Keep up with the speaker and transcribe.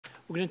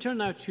We're going to turn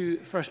now to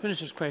First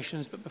Minister's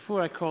questions, but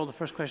before I call the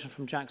first question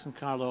from Jackson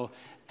Carlaw,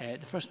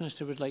 the First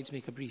Minister would like to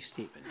make a brief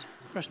statement.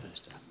 First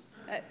Minister.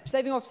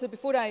 Presiding Officer,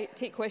 before I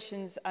take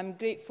questions, I'm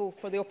grateful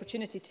for the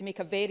opportunity to make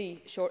a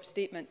very short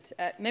statement.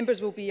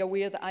 Members will be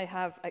aware that I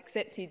have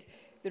accepted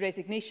the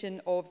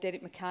resignation of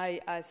Derek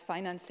Mackay as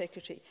Finance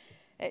Secretary.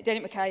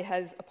 Derek Mackay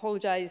has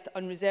apologised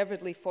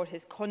unreservedly for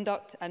his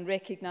conduct and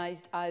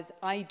recognised, as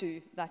I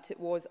do, that it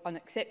was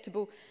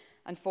unacceptable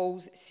and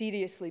falls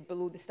seriously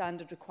below the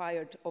standard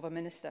required of a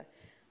minister.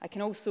 I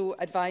can also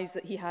advise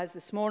that he has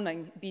this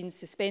morning been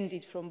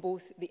suspended from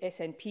both the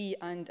SNP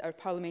and our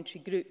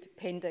parliamentary group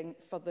pending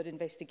further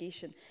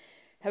investigation.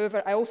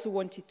 However, I also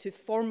wanted to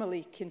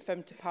formally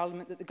confirm to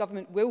Parliament that the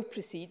Government will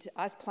proceed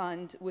as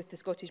planned with the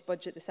Scottish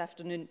Budget this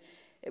afternoon.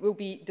 It will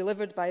be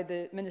delivered by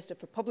the Minister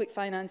for Public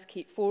Finance,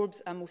 Kate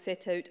Forbes, and will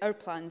set out our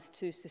plans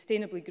to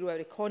sustainably grow our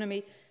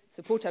economy,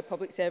 support our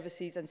public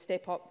services and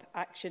step up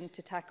action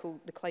to tackle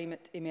the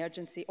climate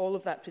emergency. All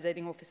of that,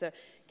 Presiding Officer,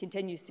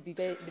 continues to be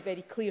the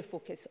very clear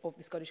focus of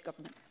the Scottish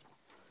Government.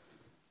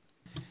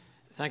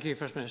 Thank you,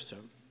 First Minister.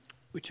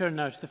 We turn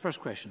now to the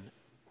first question.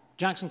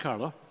 Jackson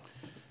Carlaw.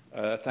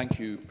 Thank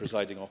you,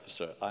 Presiding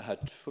Officer. I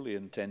had fully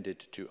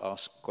intended to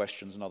ask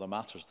questions on other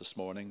matters this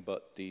morning,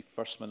 but the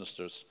First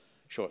Minister's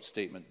short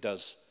statement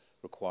does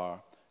require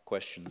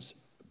questions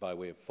by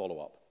way of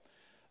follow-up.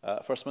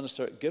 First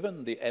Minister,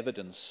 given the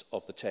evidence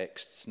of the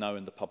texts now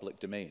in the public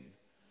domain,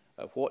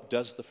 what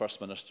does the First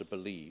Minister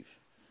believe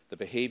the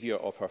behaviour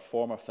of her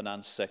former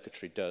Finance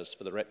Secretary does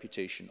for the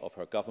reputation of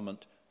her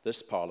government,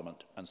 this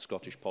Parliament and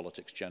Scottish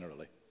politics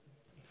generally?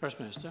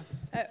 First Minister.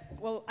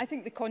 Well, I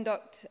think the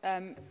conduct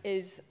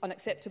is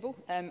unacceptable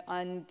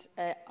and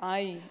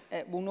I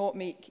will not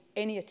make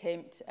any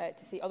attempt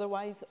to say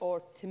otherwise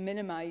or to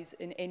minimise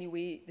in any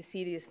way the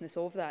seriousness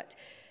of that.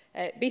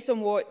 Based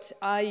on what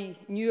I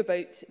knew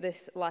about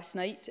this last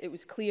night, it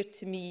was clear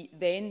to me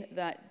then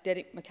that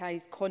Derek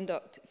Mackay's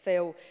conduct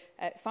fell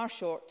far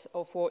short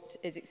of what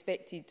is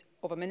expected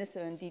of a minister.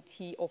 Indeed,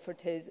 he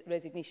offered his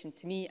resignation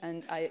to me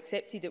and I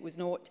accepted it was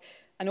not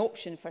an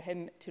option for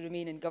him to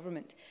remain in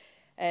government.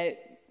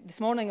 This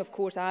morning, of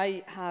course,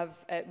 I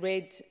have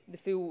read the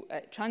full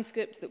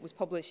transcript that was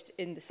published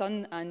in The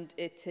Sun, and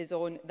it is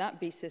on that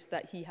basis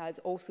that he has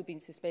also been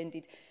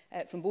suspended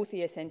from both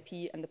the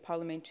SNP and the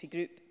parliamentary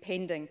group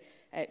pending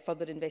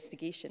further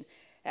investigation.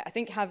 I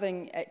think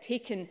having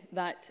taken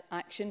that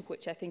action,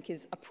 which I think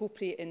is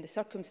appropriate in the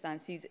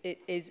circumstances, it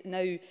is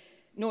now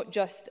not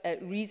just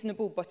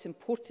reasonable but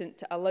important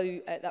to allow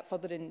that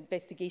further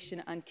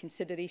investigation and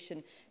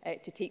consideration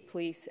to take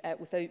place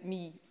without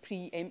me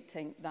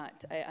pre-empting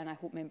that, and I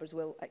hope members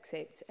will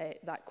accept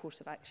that course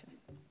of action.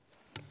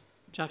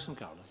 Jackson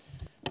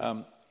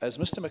Carlaw. As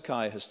Mr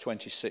Mackay has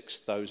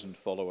 26,000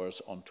 followers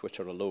on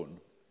Twitter alone,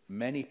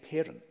 many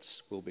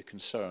parents will be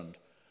concerned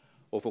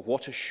over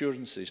what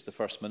assurances the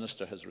First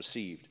Minister has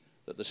received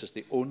that this is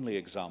the only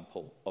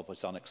example of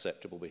his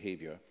unacceptable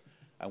behaviour,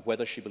 and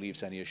whether she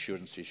believes any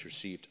assurances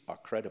received are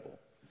credible.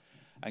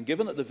 And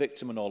given that the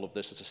victim in all of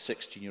this is a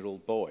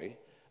 16-year-old boy,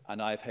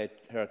 and I've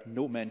heard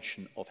no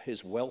mention of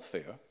his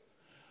welfare,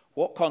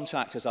 what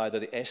contact has either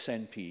the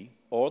SNP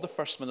or the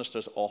First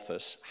Minister's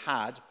office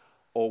had,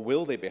 or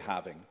will they be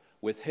having,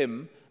 with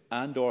him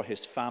and or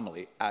his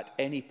family at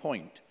any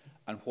point,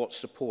 and what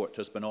support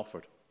has been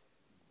offered?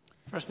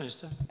 First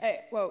Minister.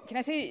 Well, can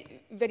I say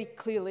very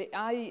clearly,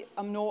 I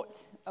am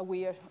not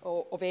aware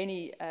of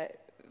any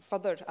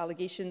further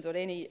allegations or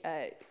any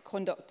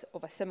conduct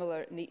of a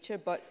similar nature,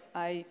 but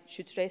I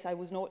should stress I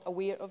was not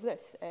aware of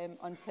this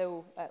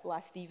until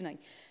last evening.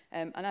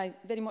 And I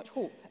very much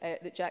hope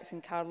that Jackson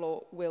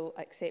Carlaw will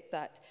accept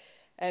that.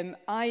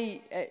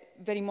 I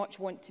very much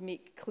want to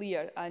make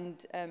clear,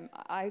 and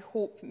I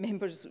hope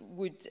members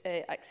would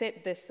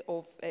accept this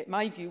of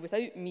my view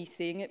without me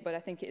saying it, but I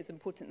think it is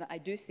important that I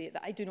do say it,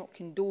 that I do not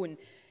condone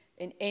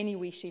in any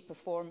way, shape or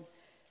form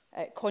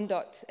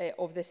conduct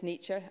of this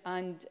nature,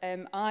 and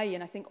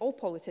I think all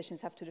politicians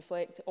have to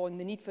reflect on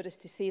the need for us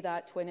to say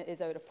that when it is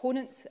our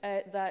opponents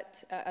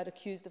that are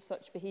accused of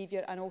such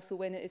behaviour, and also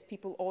when it is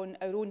people on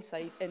our own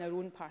side, in our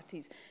own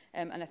parties,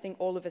 and I think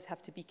all of us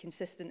have to be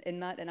consistent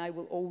in that, and I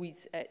will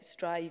always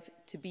strive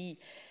to be.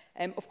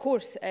 Of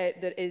course,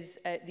 there is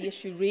the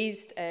issue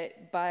raised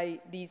by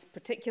these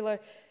particular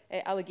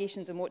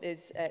allegations and what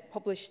is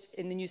published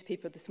in the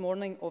newspaper this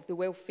morning of the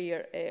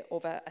welfare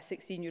of a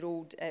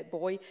 16-year-old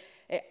boy.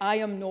 I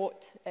am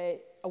not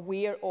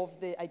aware of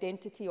the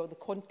identity or the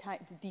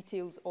contact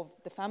details of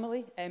the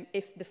family.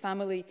 If the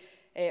family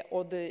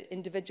or the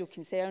individual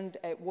concerned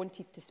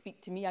wanted to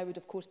speak to me, I would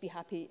of course be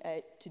happy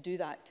to do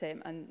that,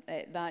 and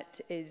that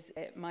is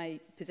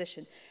my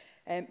position.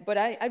 But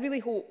I really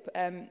hope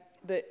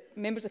that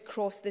members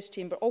across this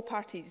chamber, all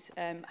parties,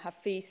 have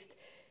faced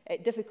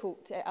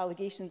difficult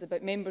allegations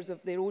about members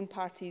of their own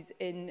parties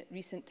in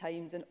recent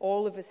times, and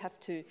all of us have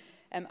to,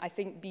 I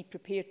think, be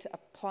prepared to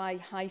apply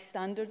high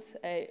standards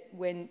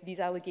when these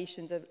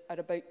allegations are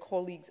about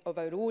colleagues of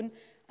our own,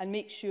 and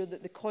make sure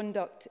that the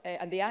conduct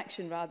and the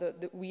action, rather,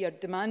 that we are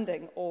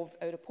demanding of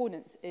our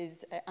opponents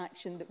is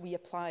action that we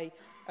apply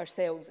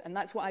ourselves. And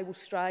that's what I will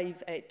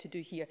strive to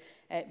do here.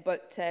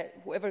 But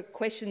whatever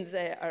questions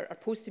are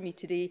posed to me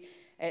today,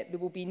 there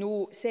will be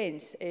no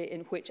sense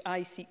in which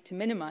I seek to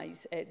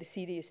minimise the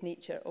serious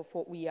nature of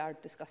what we are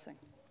discussing.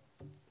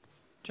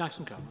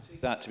 Jackson Carlo.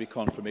 That to be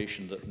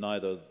confirmation that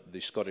neither the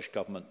Scottish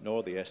Government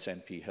nor the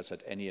SNP has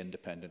had any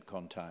independent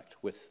contact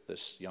with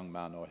this young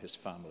man or his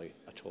family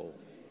at all.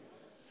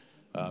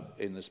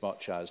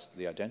 Inasmuch as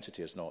the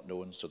identity is not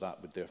known, so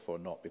that would therefore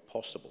not be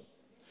possible.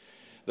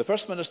 The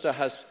First Minister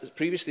has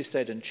previously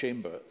said in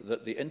Chamber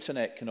that the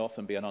internet can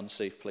often be an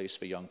unsafe place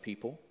for young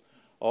people.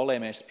 All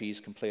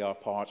MSPs can play our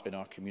part in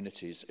our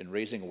communities in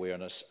raising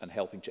awareness and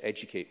helping to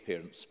educate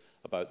parents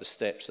about the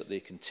steps that they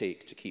can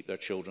take to keep their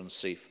children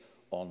safe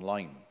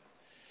online.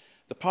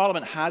 The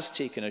Parliament has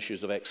taken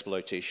issues of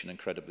exploitation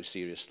incredibly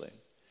seriously.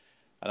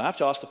 And I have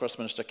to ask the First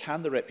Minister,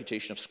 can the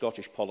reputation of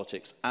Scottish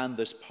politics and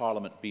this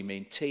Parliament be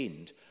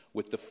maintained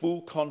with the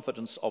full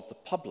confidence of the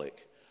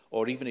public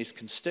or even his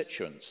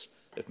constituents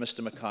if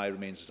Mr Mackay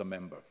remains as a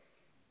member?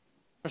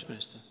 First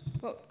Minister.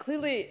 Well,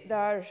 clearly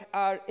there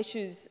are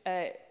issues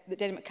that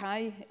Derek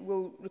Mackay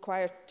will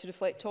require to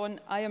reflect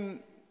on. I am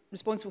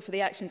responsible for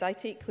the actions I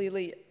take,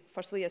 clearly,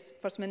 firstly as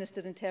First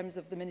Minister in terms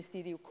of the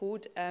Ministerial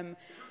Code.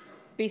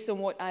 Based on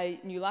what I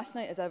knew last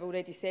night, as I've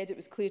already said, it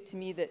was clear to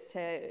me that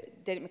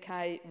Derek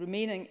Mackay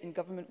remaining in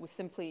government was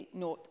simply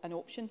not an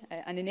option.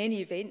 And in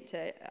any event,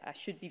 I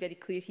should be very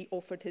clear, he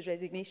offered his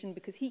resignation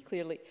because he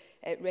clearly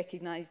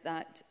recognised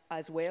that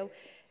as well.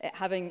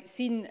 Having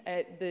seen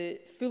the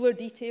fuller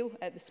detail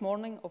this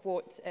morning of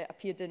what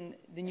appeared in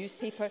the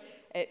newspaper,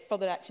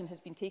 further action has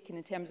been taken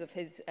in terms of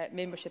his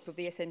membership of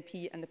the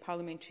SNP and the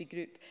parliamentary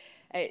group.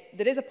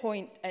 There is a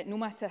point, no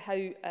matter how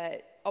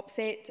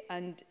upset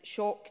and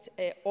shocked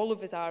all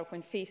of us are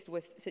when faced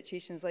with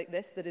situations like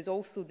this, there is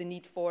also the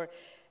need for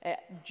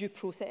due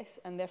process,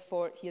 and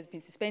therefore he has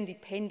been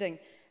suspended pending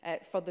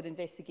further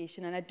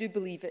investigation. And I do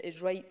believe it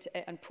is right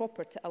and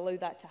proper to allow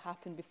that to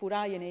happen before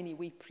I in any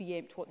way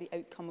preempt what the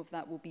outcome of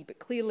that will be. But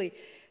clearly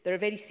there are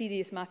very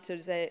serious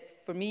matters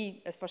for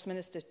me as First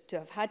Minister to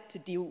have had to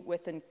deal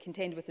with and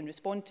contend with and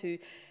respond to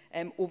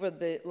over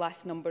the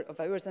last number of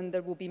hours, and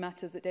there will be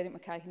matters that Derek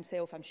Mackay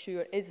himself, I'm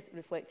sure, is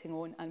reflecting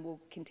on and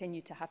will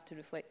continue to have to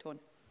reflect on.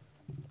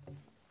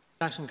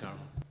 Jackson Carlo.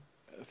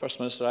 First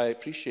Minister, I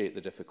appreciate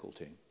the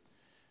difficulty,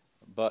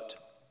 but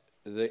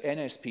the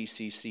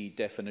NSPCC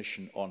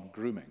definition on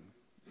grooming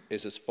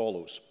is as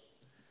follows.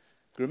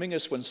 Grooming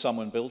is when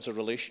someone builds a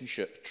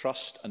relationship,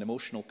 trust and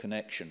emotional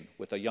connection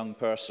with a young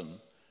person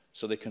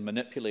so they can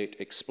manipulate,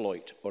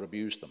 exploit or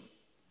abuse them.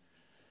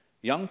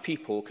 Young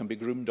people can be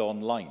groomed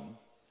online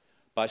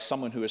by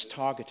someone who has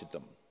targeted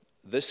them.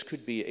 This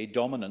could be a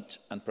dominant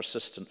and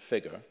persistent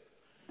figure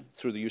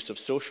through the use of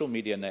social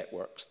media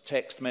networks,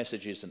 text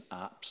messages and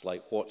apps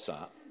like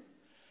WhatsApp,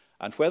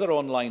 and whether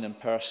online in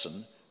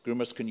person,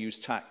 groomers can use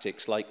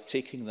tactics like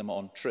taking them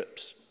on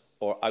trips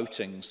or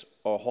outings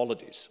or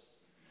holidays.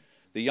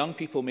 The young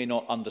people may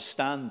not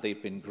understand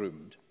they've been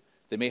groomed.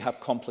 They may have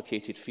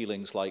complicated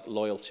feelings like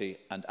loyalty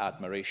and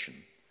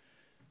admiration.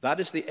 That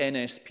is the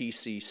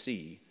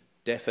NSPCC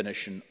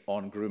definition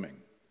on grooming.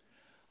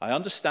 I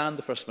understand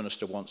the First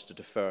Minister wants to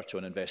defer to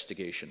an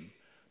investigation,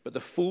 but the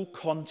full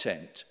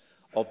content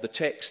of the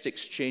text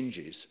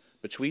exchanges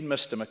between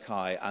Mr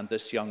Mackay and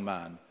this young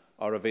man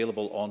are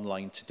available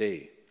online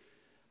today.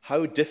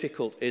 How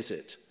difficult is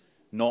it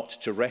not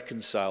to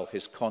reconcile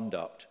his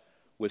conduct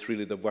with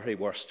really the very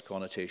worst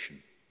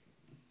connotation?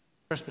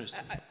 First Minister.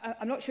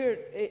 I'm not sure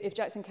if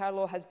Jackson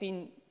Carlo has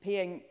been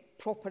paying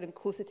proper and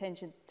close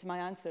attention to my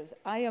answers.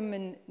 I am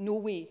in no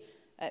way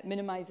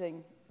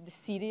minimising the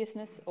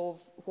seriousness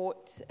of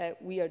what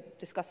we are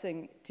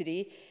discussing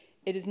today.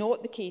 It is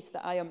not the case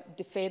that I am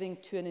deferring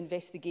to an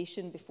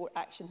investigation before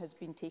action has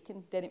been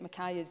taken. Derek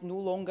Mackay is no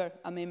longer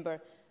a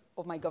member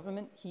of my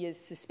government. He is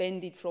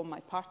suspended from my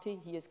party.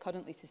 He is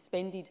currently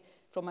suspended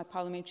from my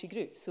parliamentary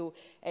group. So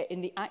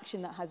in the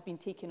action that has been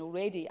taken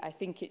already, I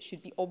think it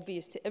should be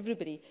obvious to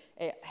everybody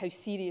how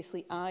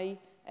seriously my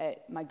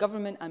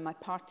government and my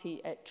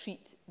party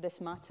treat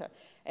this matter.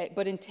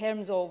 But in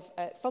terms of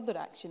further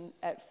action,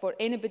 for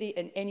anybody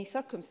in any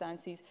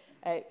circumstances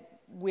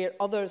where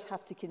others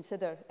have to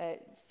consider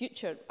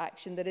future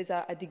action, there is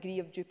a degree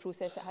of due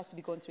process that has to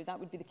be gone through. That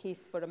would be the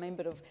case for a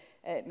member of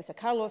Mr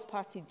Carlo's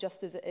party,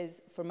 just as it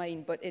is for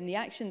mine. But in the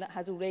action that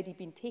has already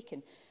been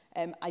taken,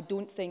 I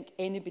don't think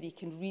anybody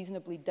can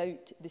reasonably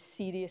doubt the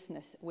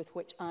seriousness with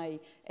which I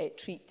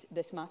treat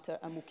this matter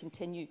and will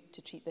continue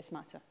to treat this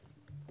matter.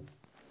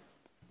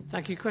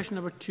 Thank you. Question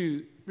number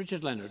 2,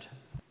 Richard Leonard.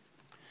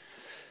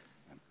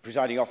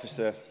 Presiding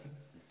Officer,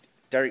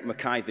 Derek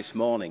Mackay this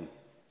morning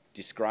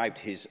described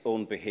his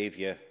own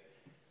behaviour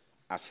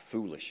as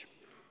foolish.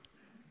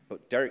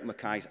 But Derek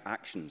Mackay's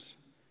actions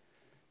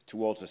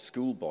towards a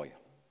schoolboy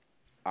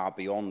are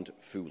beyond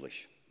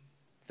foolish.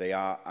 They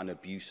are an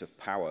abuse of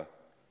power.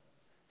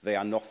 They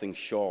are nothing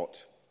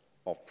short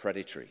of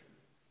predatory.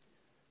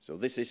 So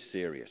this is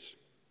serious.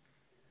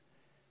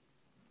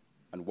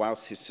 And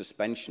whilst his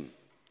suspension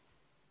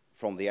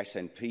from the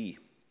SNP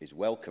is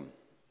welcome,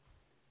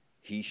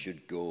 he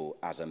should go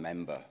as a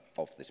member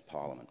of this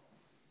Parliament.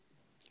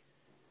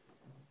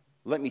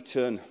 Let me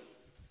turn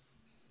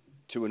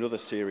to another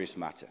serious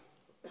matter.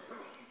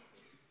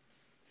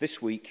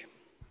 This week,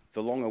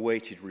 the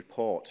long-awaited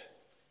report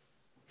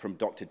from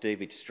Dr.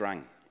 David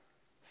Strang,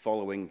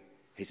 following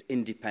his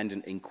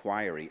independent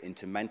inquiry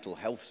into mental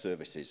health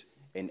services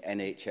in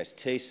NHS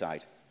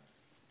Tayside,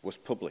 was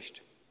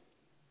published.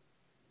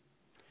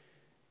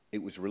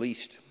 It was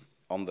released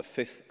on the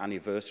 5th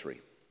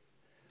anniversary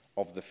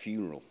of the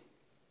funeral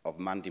of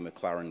Mandy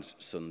McLaren's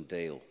son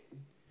Dale.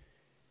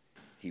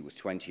 He was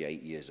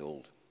 28 years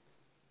old.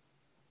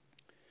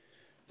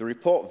 The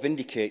report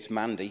vindicates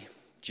Mandy,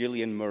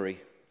 Gillian Murray,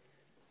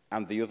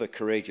 and the other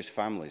courageous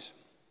families.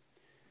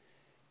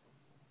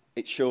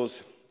 It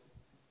shows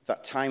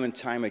that time and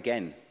time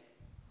again,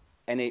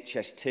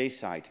 NHS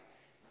Tayside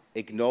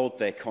ignored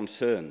their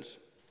concerns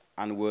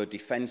and were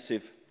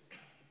defensive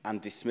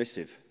and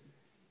dismissive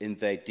in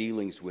their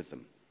dealings with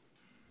them.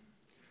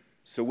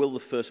 So will the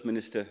First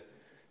Minister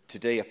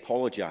today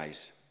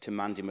apologise to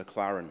Mandy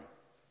McLaren,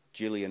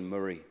 Gillian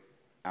Murray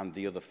and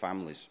the other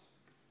families?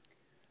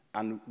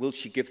 And will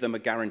she give them a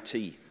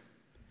guarantee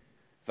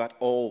that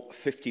all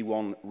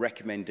 51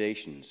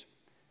 recommendations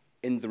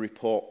in the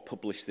report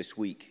published this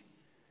week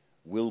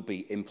will be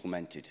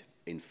implemented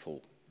in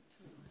full?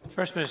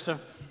 First Minister.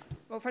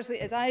 Well, firstly,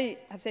 as I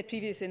have said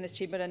previously in this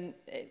chamber and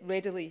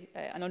readily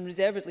and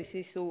unreservedly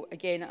say so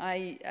again,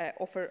 I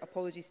offer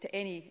apologies to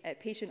any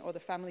patient or the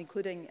family,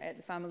 including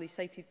the family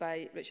cited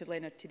by Richard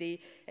Leonard today,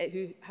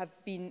 who have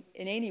been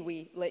in any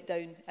way let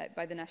down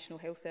by the National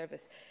Health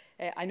Service.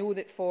 I know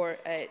that for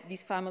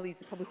these families,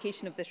 the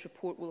publication of this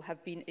report will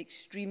have been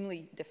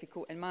extremely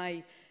difficult, and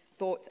my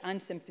thoughts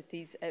and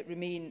sympathies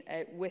remain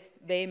with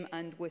them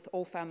and with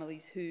all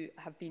families who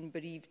have been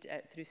bereaved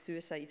through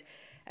suicide.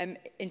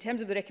 In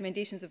terms of the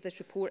recommendations of this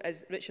report,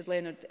 as Richard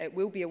Leonard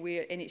will be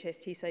aware, NHS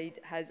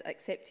Tayside has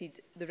accepted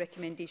the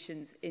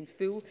recommendations in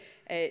full.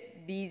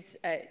 These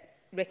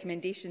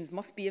recommendations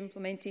must be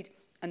implemented,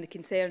 and the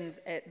concerns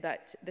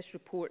that this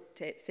report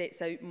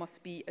sets out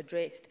must be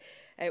addressed.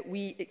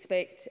 We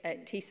expect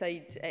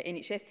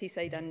NHS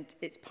Tayside and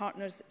its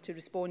partners to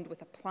respond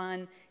with a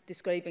plan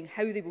describing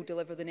how they will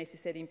deliver the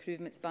necessary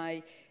improvements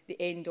by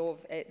the end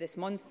of this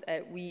month.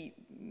 We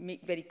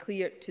make very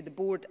clear to the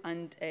board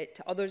and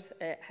to others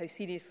how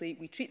seriously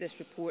we treat this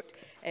report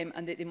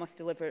and that they must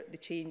deliver the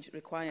change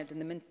required.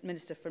 And the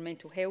Minister for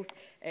Mental Health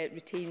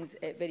retains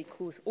very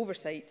close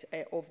oversight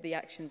of the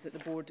actions that the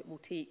board will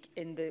take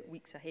in the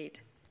weeks ahead.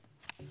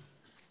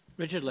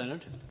 Richard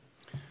Leonard.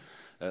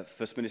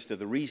 First Minister,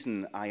 the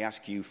reason I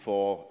ask you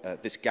for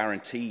this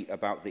guarantee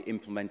about the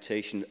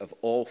implementation of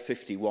all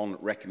 51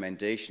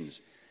 recommendations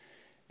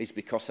is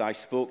because I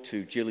spoke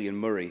to Gillian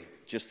Murray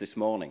just this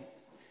morning,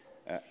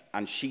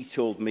 and she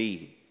told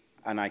me,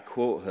 and I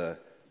quote her,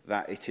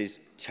 that it is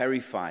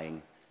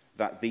terrifying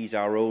that these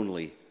are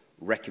only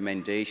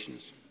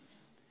recommendations.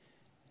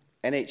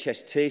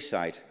 NHS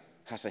Tayside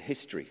has a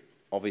history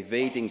of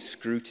evading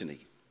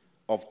scrutiny,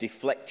 of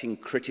deflecting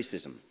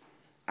criticism,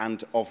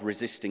 and of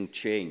resisting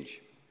change.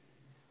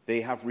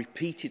 They have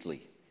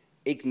repeatedly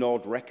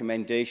ignored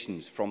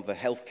recommendations from the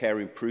Healthcare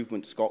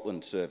Improvement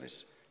Scotland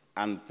Service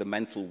and the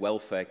Mental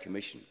Welfare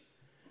Commission.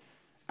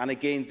 And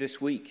again this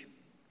week,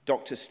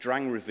 Dr.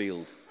 Strang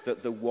revealed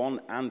that the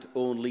one and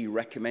only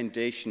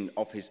recommendation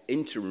of his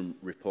interim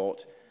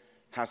report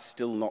has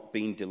still not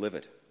been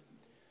delivered.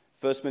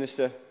 First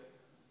Minister,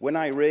 when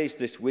I raised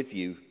this with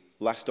you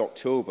last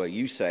October,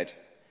 you said,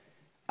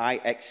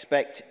 "I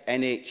expect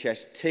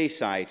NHS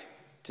Tayside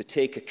to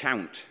take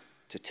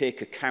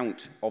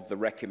account of the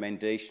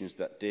recommendations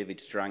that David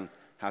Strang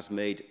has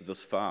made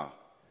thus far."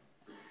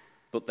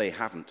 But they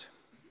haven't.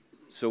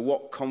 So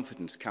what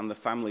confidence can the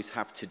families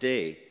have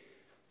today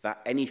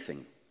that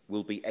anything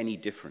will be any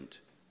different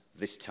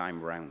this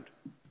time round?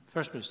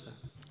 First Minister.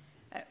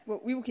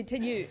 Well, we will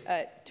continue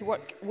to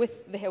work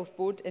with the Health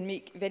Board and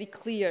make very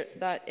clear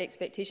that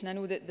expectation. I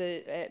know that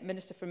the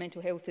Minister for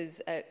Mental Health is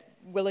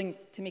willing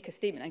to make a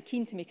statement and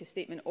keen to make a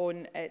statement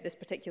on this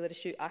particular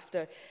issue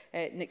after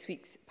next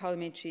week's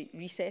parliamentary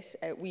recess.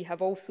 We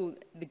have also,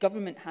 the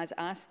government has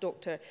asked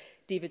Dr.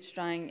 David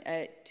Strang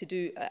to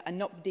do an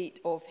update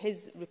of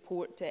his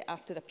report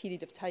after a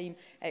period of time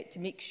to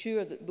make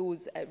sure that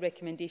those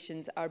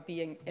recommendations are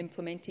being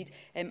implemented,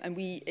 and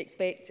we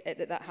expect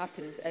that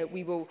happens.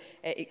 We will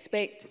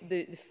expect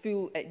the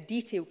full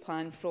detailed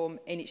plan from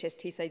NHS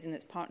Tayside and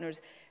its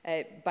partners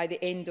by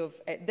the end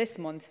of this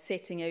month,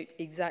 setting out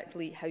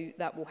exactly how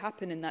that will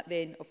happen, and that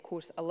then, of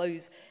course,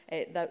 allows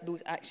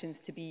those actions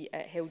to be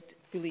held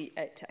fully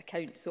to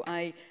account. So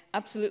I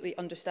absolutely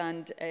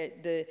understand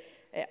the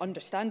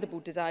understandable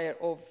desire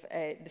of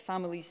the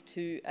families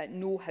to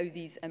know how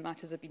these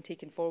matters have been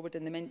taken forward,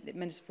 and the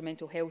Minister for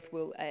Mental Health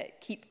will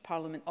keep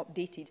Parliament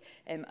updated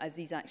as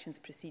these actions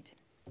proceed.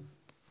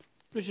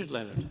 Richard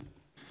Leonard.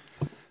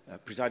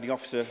 Presiding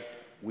Officer,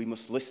 we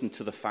must listen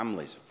to the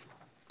families.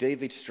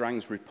 David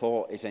Strang's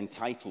report is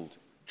entitled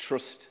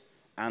Trust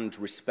and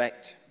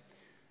Respect.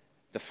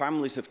 The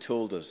families have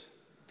told us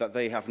that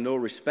they have no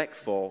respect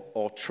for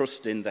or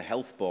trust in the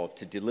Health Board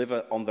to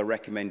deliver on the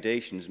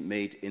recommendations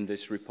made in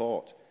this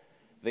report.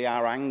 They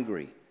are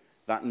angry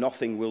that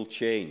nothing will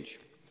change.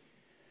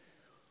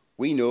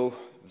 We know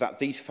that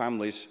these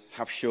families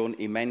have shown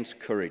immense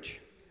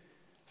courage.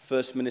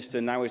 First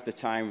Minister, now is the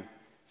time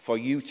for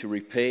you to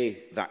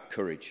repay that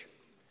courage.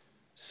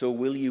 So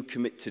will you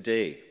commit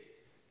today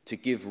to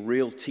give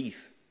real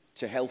teeth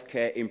to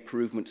Healthcare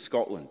Improvement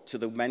Scotland, to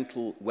the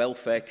Mental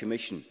Welfare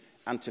Commission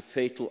and to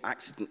fatal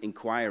accident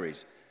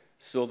inquiries,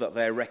 so that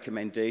their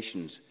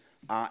recommendations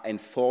are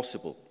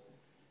enforceable?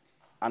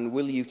 And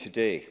will you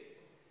today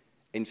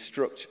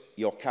instruct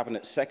your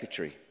Cabinet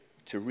Secretary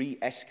to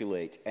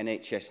re-escalate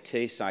NHS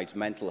Tayside's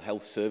mental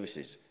health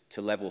services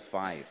to level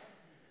 5,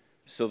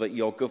 so that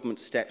your government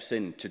steps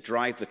in to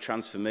drive the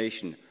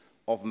transformation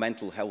of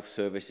mental health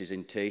services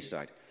in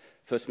Tayside?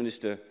 First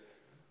Minister,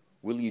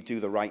 will you do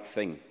the right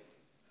thing?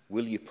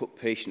 Will you put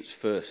patients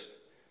first,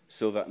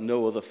 so that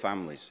no other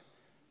families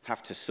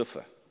have to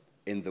suffer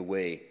in the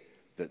way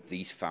that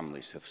these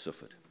families have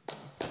suffered?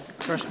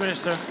 First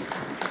Minister.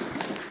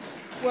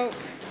 Well,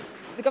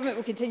 the Government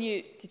will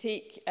continue to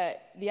take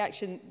the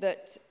action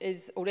that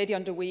is already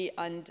underway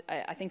and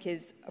I think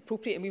is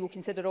appropriate, and we will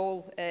consider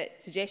all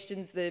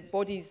suggestions. The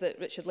bodies that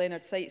Richard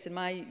Leonard cites, in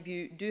my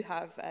view, do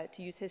have,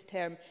 to use his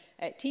term,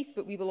 teeth,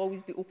 but we will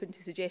always be open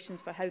to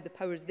suggestions for how the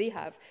powers they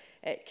have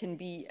can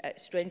be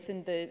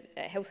strengthened. The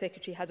Health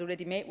Secretary has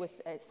already met with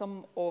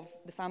some of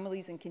the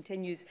families and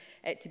continues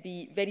to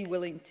be very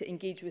willing to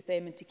engage with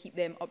them and to keep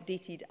them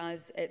updated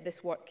as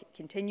this work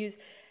continues.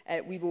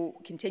 We will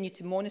continue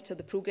to monitor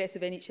the progress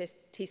of NHS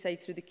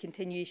Tayside through the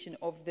continuation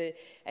of the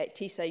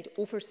Tayside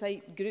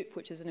Oversight Group,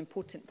 which is an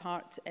important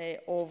part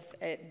of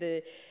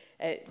the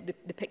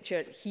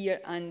picture here.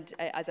 And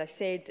as I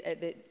said,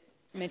 the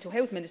Mental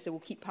Health Minister will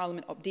keep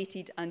Parliament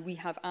updated, and we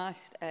have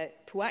asked,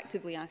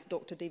 proactively asked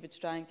Dr David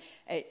Strang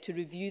to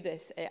review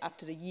this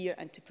after a year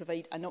and to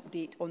provide an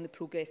update on the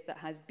progress that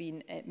has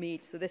been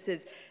made. So this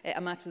is a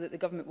matter that the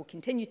Government will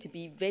continue to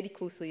be very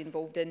closely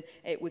involved in,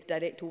 with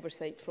direct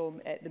oversight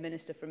from the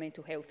Minister for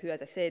Mental Health, who,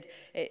 as I said,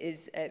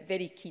 is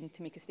very keen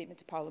to make a statement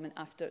to Parliament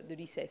after the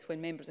recess, when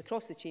members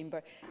across the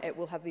Chamber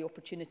will have the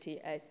opportunity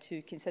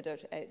to consider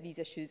these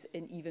issues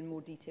in even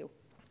more detail.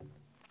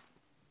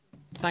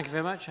 Thank you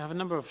very much. I have a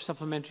number of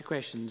supplementary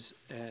questions.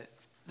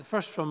 The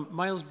first from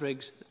Miles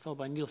Briggs, followed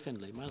by Neil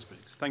Findlay. Miles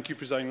Briggs. Thank you,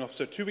 Presiding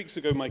Officer. 2 weeks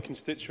ago, my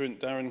constituent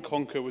Darren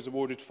Conker was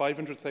awarded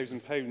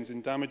 £500,000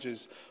 in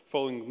damages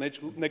following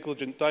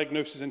negligent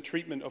diagnosis and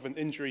treatment of an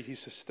injury he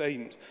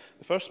sustained.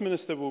 The First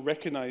Minister will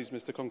recognise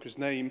Mr Conker's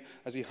name,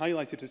 as he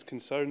highlighted his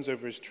concerns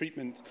over his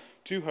treatment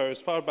to her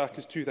as far back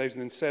as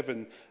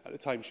 2007. At the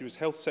time, she was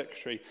Health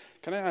Secretary.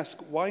 Can I ask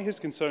why his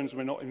concerns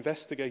were not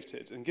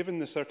investigated? And given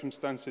the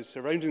circumstances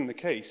surrounding the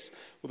case,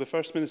 will the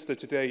First Minister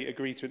today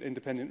agree to an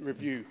independent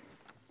review?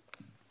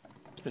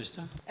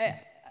 Minister.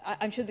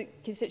 I'm sure the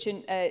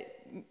constituent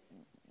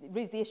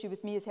raised the issue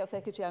with me as Health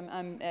Secretary.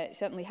 I'm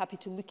certainly happy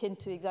to look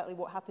into exactly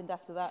what happened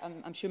after that.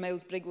 I'm sure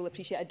Miles Briggs will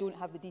appreciate. I don't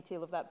have the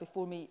detail of that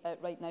before me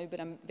right now, but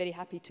I'm very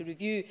happy to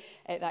review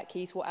that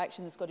case, what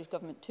action the Scottish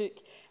Government took,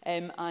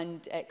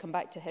 and come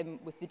back to him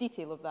with the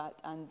detail of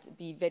that, and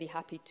be very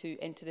happy to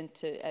enter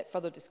into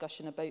further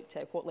discussion about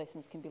what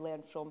lessons can be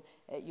learned from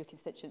your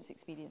constituents'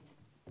 experience.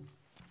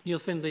 Neil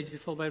Findlay, to be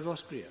followed by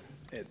Ross Greer.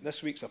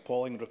 This week's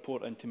appalling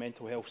report into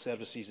mental health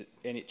services at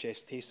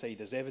NHS Tayside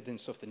is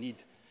evidence of the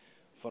need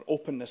for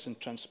openness and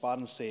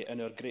transparency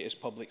in our greatest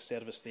public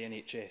service, the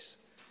NHS.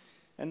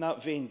 In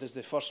that vein, does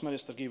the First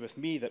Minister agree with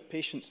me that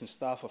patients and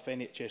staff of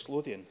NHS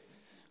Lothian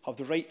have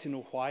the right to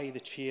know why the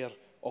chair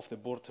of the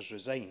board has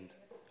resigned,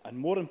 and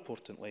more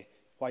importantly,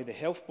 why the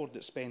health board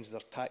that spends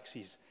their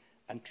taxes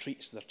and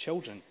treats their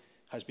children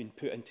has been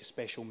put into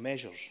special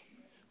measures?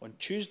 On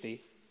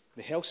Tuesday,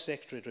 the Health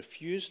Secretary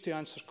refused to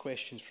answer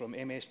questions from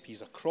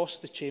MSPs across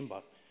the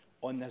chamber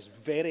on this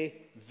very,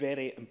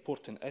 very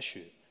important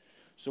issue.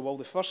 So will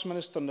the First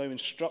Minister now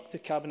instruct the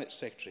Cabinet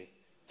Secretary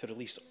to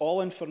release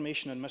all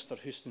information on Mr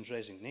Houston's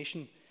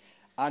resignation,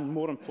 and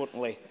more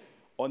importantly,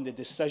 on the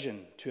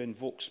decision to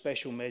invoke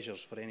special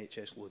measures for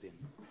NHS Lothian?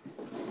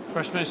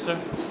 First Minister.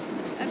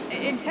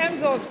 In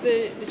terms of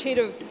the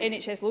chair of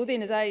NHS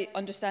Lothian, as I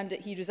understand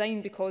it, he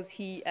resigned because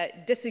he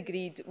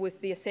disagreed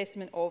with the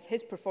assessment of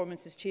his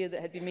performance as chair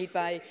that had been made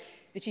by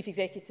the Chief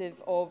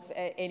Executive of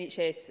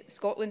NHS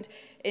Scotland.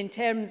 In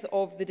terms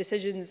of the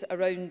decisions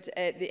around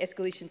the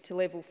escalation to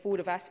level 4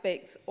 of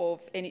aspects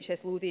of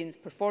NHS Lothian's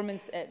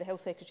performance, the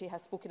Health Secretary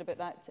has spoken about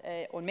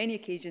that on many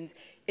occasions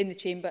in the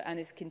Chamber and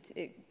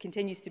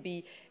continues to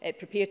be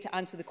prepared to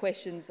answer the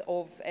questions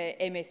of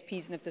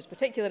MSPs. And if there's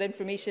particular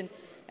information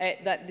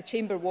that the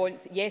Chamber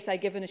wants, yes, I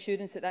give an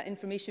assurance that that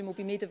information will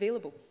be made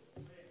available.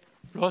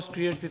 Ross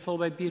Greer to be followed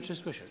by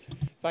Beatrice Wishart.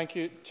 Thank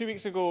you. 2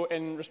 weeks ago,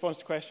 in response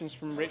to questions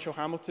from Rachel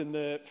Hamilton,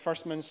 the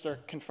First Minister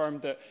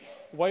confirmed that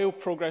while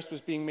progress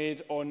was being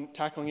made on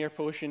tackling air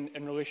pollution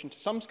in relation to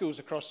some schools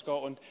across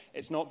Scotland,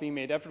 it's not being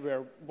made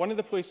everywhere. One of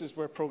the places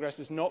where progress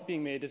is not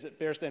being made is at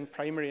Bearsden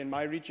Primary in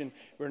my region,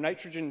 where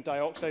nitrogen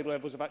dioxide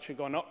levels have actually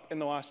gone up in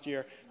the last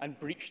year and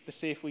breached the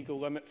safe legal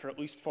limit for at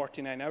least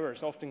 49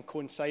 hours, often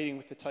coinciding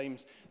with the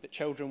times that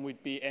children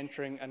would be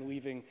entering and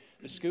leaving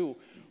the school.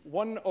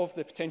 One of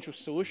the potential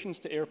solutions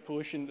to air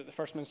pollution that the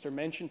First Minister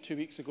mentioned 2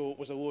 weeks ago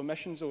was a low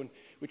emission zone.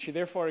 Would she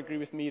therefore agree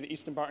with me that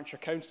Eastern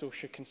Bartonshire Council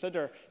should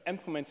consider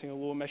implementing a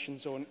low emission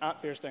zone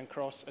at Bearsden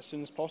Cross as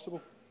soon as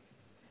possible?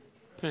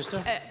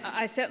 Minister.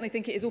 I certainly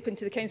think it is open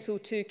to the Council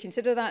to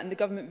consider that, and the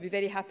Government would be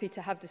very happy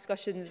to have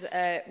discussions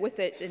with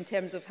it in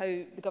terms of how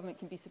the Government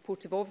can be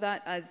supportive of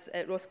that. As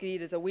Ross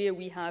Greer is aware,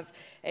 we have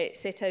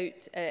set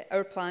out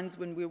our plans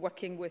when we're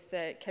working with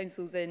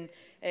councils in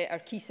our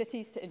key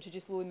cities to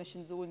introduce low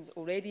emission zones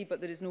already, but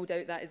there is no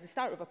doubt that is the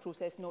start of a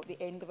process, not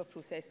the end of a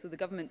process. So the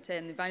Government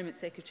and the Environment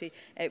Secretary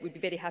would be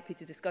very happy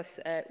to discuss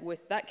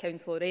with that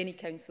council or any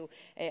council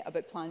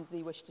about plans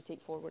they wish to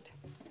take forward.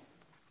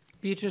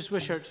 Beatrice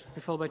Wishart,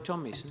 followed by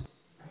Tom Mason.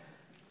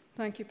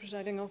 Thank you,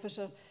 Presiding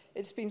Officer.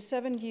 It's been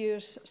 7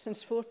 years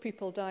since 4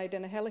 people died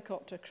in a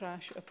helicopter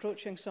crash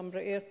approaching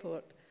Sunbury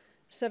Airport.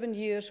 7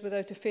 years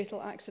without a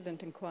fatal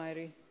accident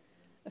inquiry.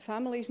 The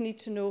families need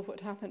to know what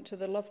happened to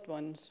their loved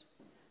ones.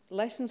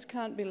 Lessons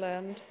can't be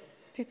learned,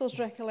 people's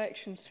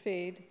recollections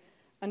fade,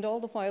 and all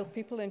the while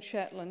people in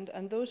Shetland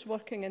and those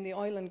working in the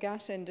oil and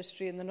gas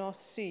industry in the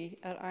North Sea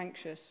are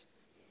anxious.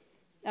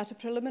 At a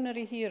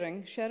preliminary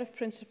hearing, Sheriff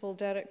Principal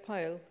Derek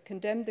Pyle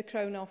condemned the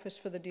Crown Office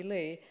for the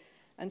delay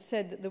and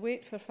said that the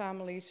wait for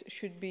families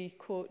should be,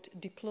 quote,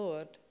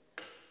 deplored.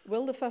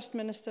 Will the First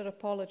Minister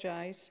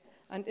apologise?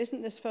 And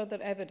isn't this further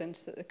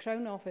evidence that the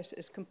Crown Office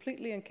is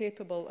completely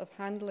incapable of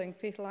handling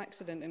fatal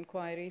accident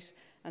inquiries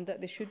and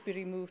that they should be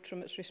removed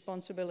from its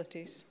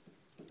responsibilities?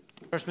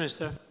 First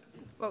Minister.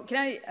 Well,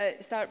 can I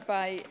start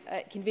by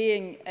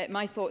conveying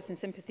my thoughts and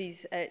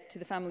sympathies to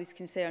the families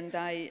concerned.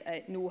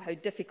 I know how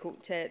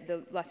difficult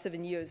the last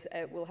 7 years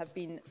will have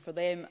been for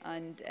them,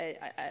 and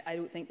I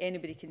don't think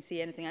anybody can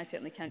say anything, I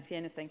certainly can't say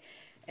anything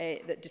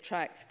that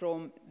detracts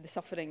from the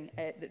suffering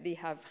that they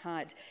have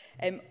had.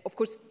 Of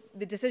course,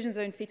 the decisions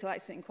around fatal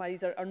accident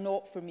inquiries are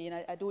not for me,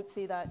 and I don't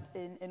say that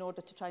in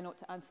order to try not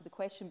to answer the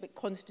question, but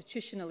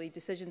constitutionally,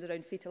 decisions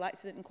around fatal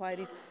accident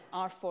inquiries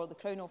are for the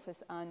Crown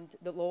Office and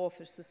the Law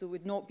Office, so it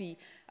would not be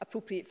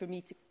appropriate for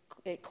me to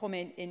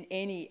comment in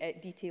any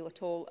detail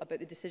at all about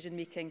the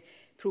decision-making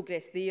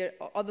progress there,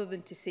 other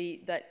than to say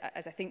that,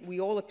 as I think we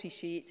all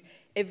appreciate,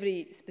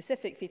 every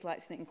specific fatal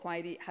accident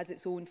inquiry has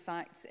its own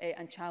facts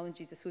and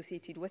challenges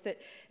associated with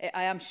it.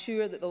 I am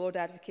sure that the Lord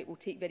Advocate will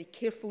take very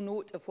careful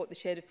note of what the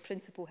Sheriff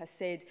Principal has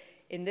said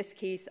in this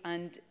case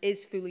and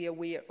is fully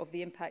aware of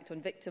the impact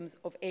on victims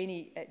of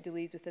any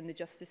delays within the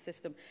justice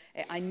system.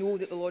 I know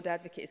that the Lord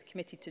Advocate is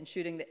committed to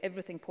ensuring that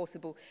everything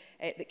possible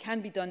that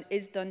can be done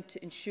is done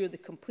to ensure the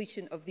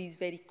completion of these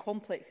very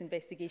complex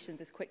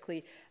investigations as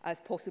quickly as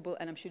possible,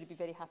 and I'm sure he'd be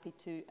very happy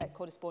to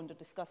correspond or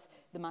discuss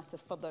the matter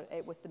further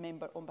with the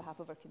member on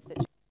behalf of our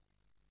constituents.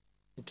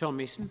 Tom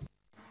Mason.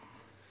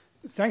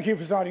 Thank you,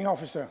 Presiding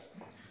Officer.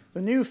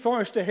 The new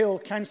Forester Hill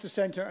Cancer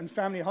Centre and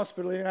Family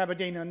Hospital in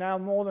Aberdeen are now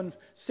more than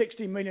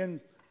 60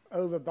 million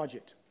over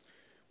budget.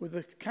 With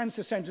the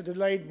Cancer Centre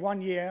delayed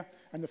 1 year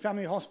and the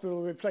Family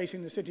Hospital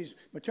replacing the city's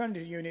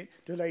maternity unit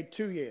delayed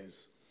 2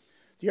 years.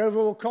 The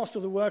overall cost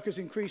of the work has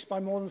increased by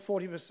more than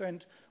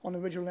 40% on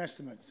original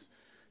estimates.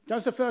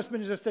 Does the First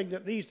Minister think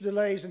that these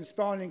delays and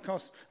spiralling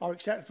costs are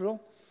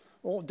acceptable?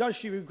 Or does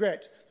she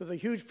regret that the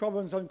huge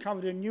problems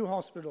uncovered in new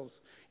hospitals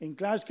in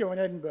Glasgow and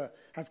Edinburgh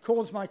have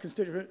caused my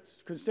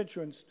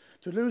constituents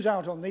to lose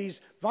out on these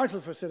vital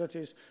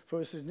facilities for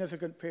a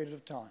significant period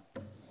of time?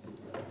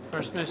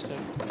 First Minister.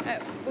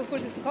 Well, of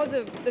course, it's because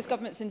of this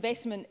Government's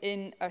investment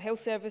in our health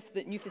service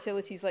that new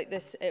facilities like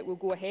this will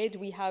go ahead.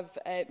 We have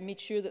made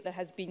sure that there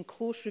has been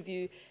close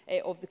review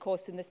of the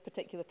cost in this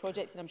particular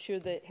project, and I'm sure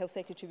the Health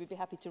Secretary would be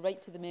happy to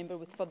write to the member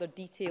with further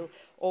detail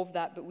of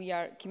that. But we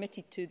are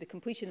committed to the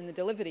completion and the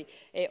delivery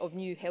of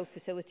new health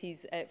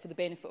facilities for the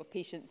benefit of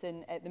patients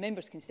in the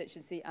member's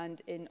constituency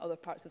and in other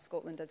parts of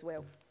Scotland as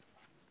well.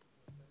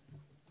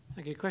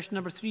 Thank you. Question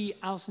number 3,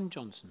 Alison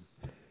Johnson.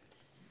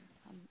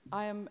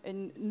 I am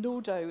in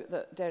no doubt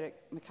that Derek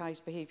Mackay's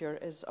behaviour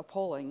is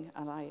appalling,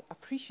 and I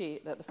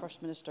appreciate that the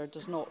First Minister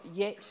does not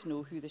yet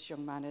know who this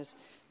young man is,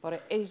 but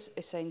it is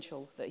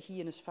essential that he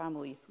and his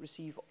family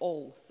receive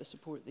all the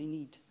support they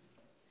need.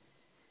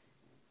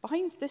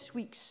 Behind this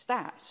week's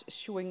stats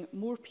showing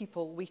more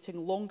people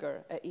waiting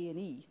longer at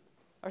A&E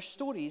are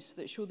stories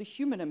that show the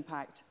human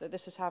impact that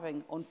this is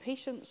having on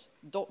patients,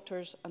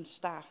 doctors and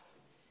staff.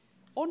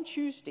 On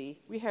Tuesday,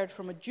 we heard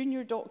from a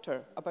junior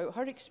doctor about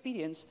her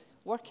experience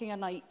working a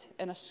night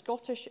in a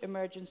Scottish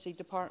emergency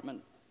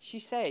department. She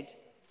said,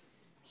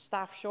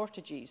 staff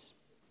shortages.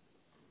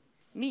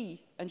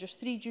 Me and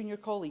just 3 junior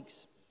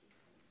colleagues.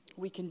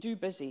 We can do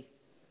busy,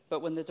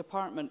 but when the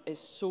department is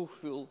so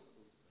full.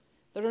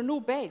 There are no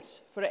beds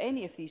for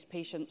any of these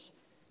patients,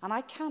 and I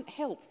can't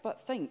help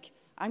but think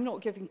I'm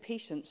not giving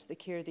patients the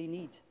care they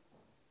need.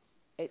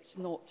 It's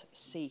not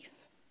safe.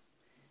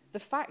 The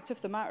fact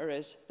of the matter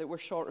is that we're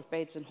short of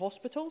beds in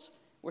hospitals,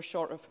 we're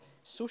short of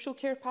social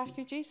care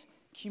packages,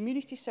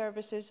 community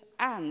services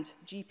and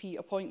GP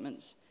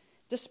appointments.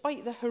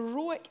 Despite the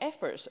heroic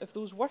efforts of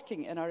those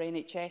working in our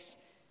NHS,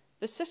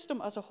 the system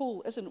as a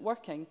whole isn't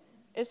working,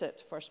 is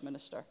it, First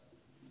Minister?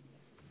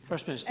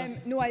 First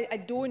Minister. No, I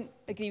don't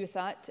agree with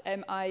that.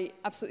 I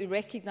absolutely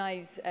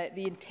recognise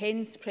the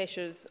intense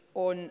pressures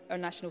on our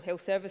National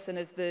Health Service, and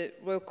as the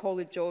Royal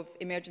College of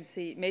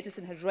Emergency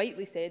Medicine has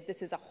rightly said,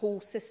 this is a whole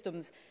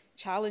systems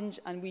challenge,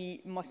 and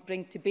we must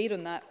bring to bear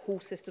on that whole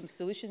system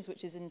solutions,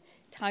 which is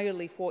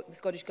entirely what the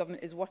Scottish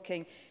Government is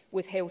working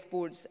with health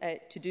boards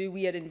to do.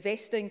 We are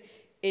investing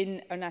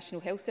in our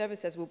National Health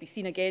Service, as will be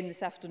seen again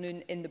this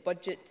afternoon in the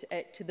budget,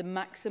 to the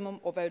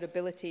maximum of our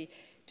ability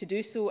to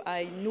do so.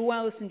 I know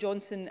Alison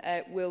Johnson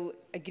will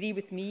agree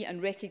with me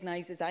and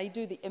recognise, as I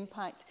do, the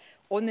impact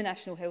on the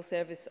National Health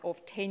Service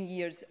of 10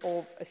 years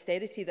of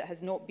austerity that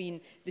has not been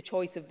the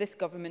choice of this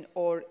government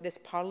or this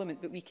Parliament.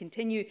 But we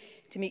continue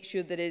to make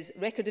sure there is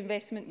record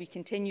investment. We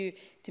continue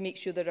to make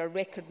sure there are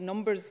record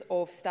numbers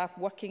of staff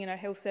working in our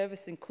health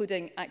service,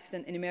 including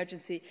accident and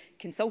emergency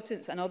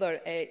consultants and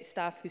other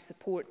staff who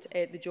support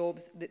the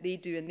jobs that they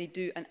do, and they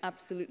do an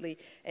absolutely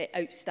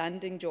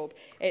outstanding job.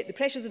 The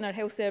pressures in our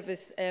health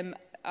service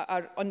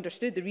are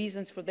understood. The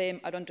reasons for them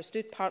are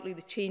understood, partly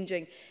the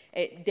changing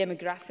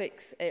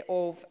demographics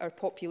of our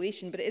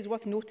population. But it is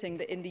worth noting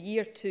that in the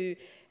year to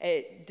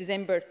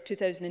December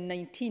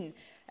 2019,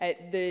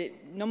 the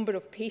number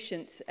of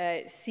patients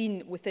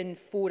seen within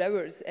 4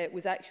 hours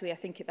was actually, I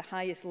think, at the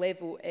highest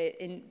level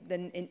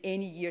than in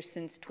any year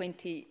since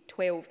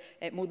 2012.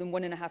 More than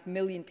 1.5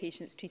 million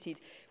patients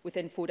treated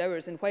within 4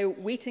 hours. And while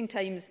waiting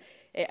times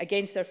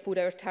against our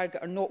 4-hour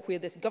target are not where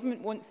this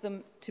government wants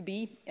them to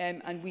be,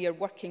 and we are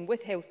working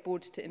with health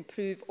boards to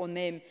improve on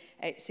them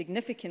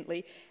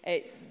significantly,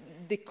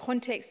 the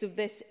context of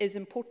this is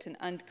important,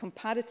 and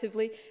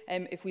comparatively,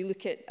 if we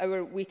look at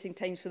our waiting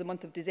times for the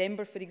month of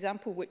December, for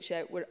example, which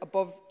were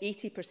above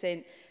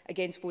 80%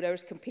 against 4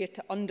 hours compared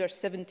to under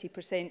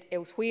 70%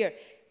 elsewhere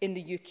in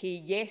the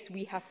UK, yes,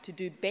 we have to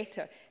do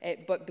better,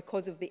 but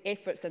because of the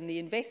efforts and the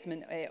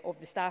investment of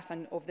the staff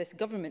and of this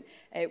government,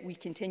 we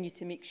continue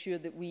to make sure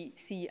that we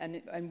see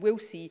and will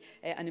see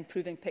an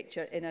improving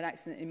picture in our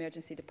accident and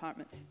emergency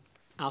departments.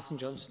 Alison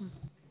Johnson.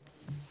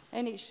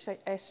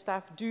 NHS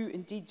staff do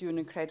indeed do an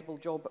incredible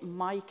job, but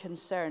my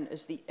concern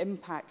is the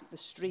impact the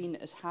strain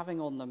is having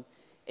on them.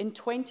 In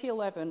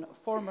 2011,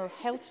 former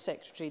Health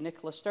Secretary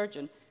Nicola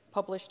Sturgeon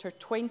published her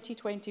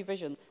 2020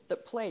 vision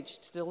that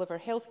pledged to deliver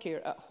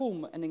healthcare at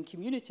home and in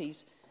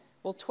communities.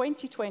 Well,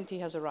 2020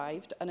 has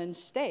arrived, and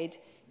instead,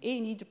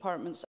 A&E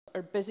departments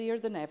are busier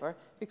than ever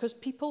because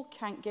people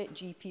can't get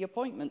GP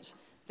appointments.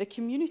 The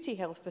community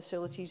health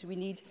facilities we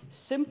need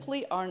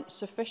simply aren't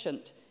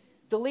sufficient.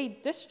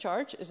 Delayed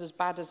discharge is as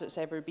bad as it's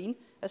ever been,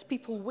 as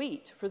people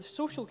wait for the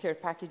social care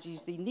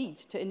packages they need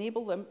to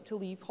enable them to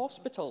leave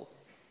hospital.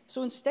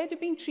 So instead of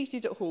being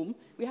treated at home,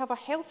 we have a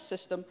health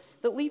system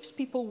that leaves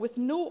people with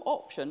no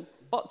option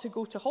but to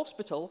go to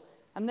hospital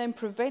and then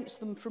prevents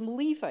them from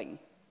leaving.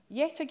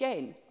 Yet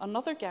again,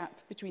 another gap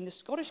between the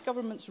Scottish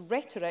Government's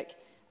rhetoric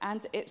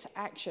and its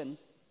action.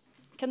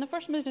 Can the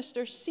First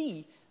Minister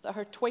see that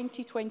her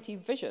 2020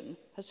 vision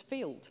has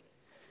failed?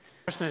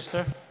 First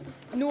Minister.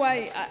 No,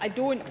 I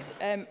don't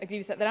agree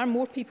with that. There are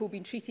more people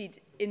being treated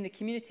in the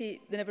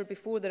community than ever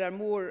before. There are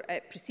more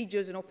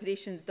procedures and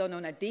operations done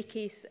on a day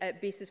case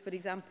basis, for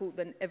example,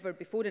 than ever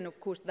before. And of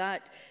course,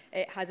 that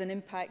has an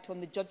impact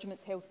on the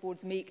judgments health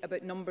boards make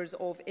about numbers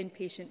of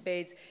inpatient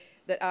beds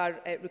that are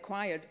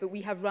required. But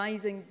we have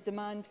rising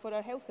demand for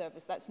our health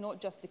service. That's not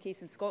just the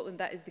case in Scotland.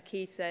 That is the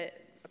case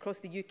across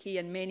the UK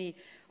and many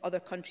other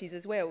countries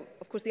as well.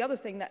 Of course, the other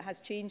thing that has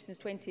changed since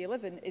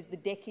 2011 is the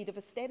decade of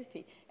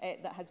austerity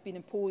that has been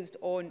imposed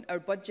on our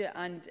budget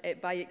and,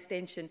 by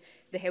extension,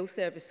 the health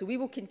service. So we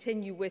will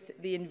continue with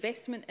the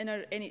investment in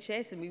our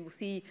NHS, and we will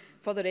see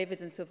further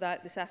evidence of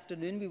that this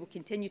afternoon. We will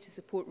continue to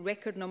support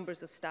record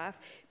numbers of staff,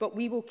 but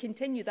we will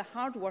continue the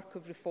hard work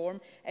of reform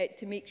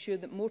to make sure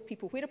that more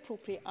people, where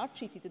appropriate, are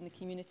treated in the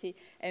community,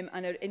 and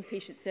our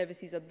inpatient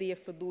services are there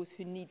for those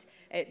who need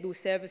those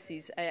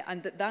services,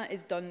 and that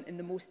is done in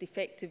the most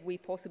effective way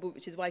possible,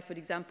 which is why, for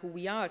example,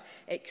 we are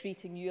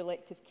creating new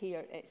elective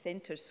care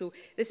centres. So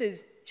this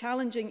is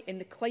challenging in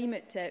the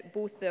climate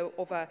both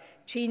of a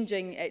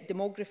changing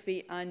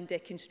demography and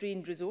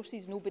constrained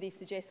resources. Nobody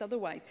suggests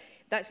otherwise.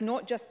 That's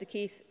not just the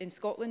case in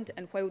Scotland,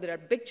 and while there are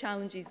big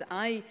challenges that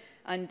I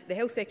and the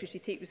Health Secretary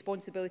take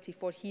responsibility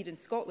for here in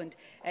Scotland,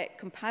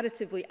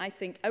 comparatively I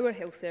think our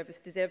health service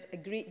deserves a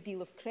great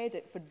deal of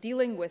credit for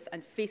dealing with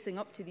and facing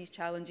up to these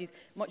challenges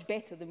much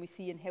better than we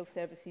see in health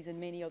services in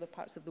many other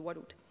parts of the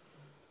world.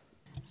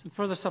 Some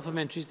further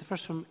supplementaries. The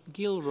first from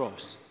Gail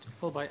Ross,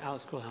 followed by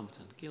Alex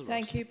Cole-Hamilton.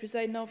 Thank you,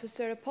 Presiding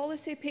Officer. A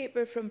policy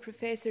paper from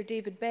Professor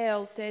David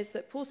Bell says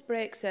that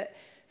post-Brexit,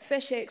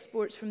 fish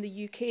exports from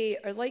the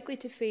UK are likely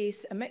to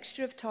face a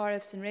mixture of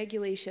tariffs and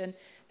regulation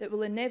that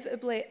will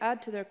inevitably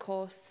add to their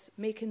costs,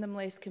 making them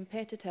less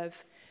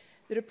competitive.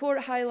 The report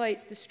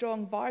highlights the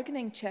strong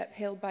bargaining chip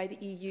held by the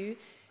EU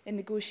in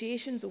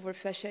negotiations over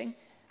fishing,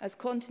 as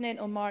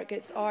continental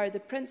markets are the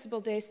principal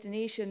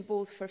destination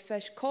both for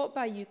fish caught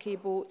by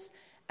UK boats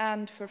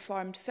and for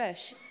farmed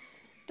fish.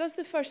 Does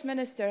the First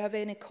Minister have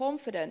any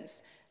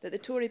confidence that the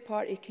Tory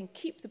party can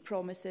keep the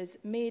promises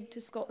made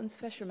to Scotland's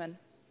fishermen?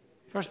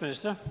 First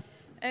Minister.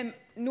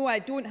 No, I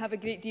don't have a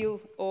great deal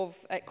of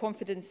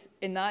confidence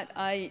in that.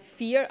 I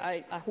fear,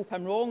 I hope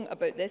I'm wrong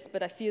about this,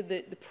 but I fear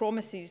that the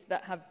promises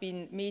that have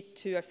been made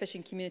to our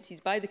fishing communities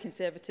by the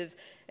Conservatives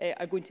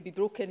are going to be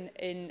broken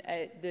in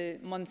the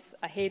months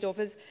ahead of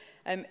us.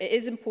 It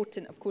is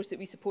important, of course, that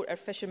we support our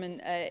fishermen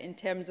in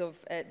terms of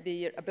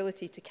their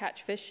ability to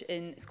catch fish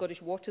in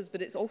Scottish waters,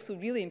 but it's also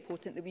really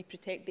important that we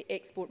protect the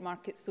export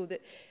markets so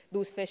that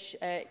those fish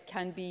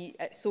can be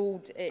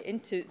sold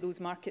into those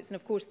markets, and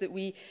of course that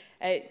we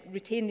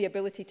retain the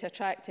ability to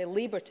attract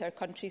labour to our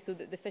country so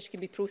that the fish can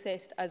be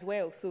processed as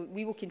well. So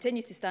we will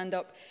continue to stand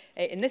up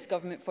in this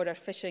government for our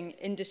fishing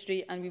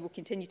industry, and we will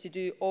continue to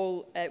do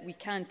all we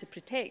can to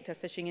protect our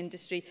fishing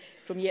industry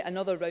from yet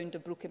another round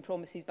of broken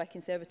promises by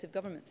Conservative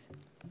governments.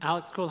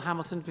 Alex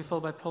Cole-Hamilton, to be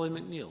followed by Polly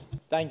McNeill.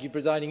 Thank you,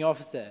 Presiding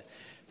Officer.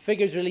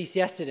 Figures released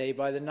yesterday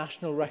by the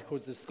National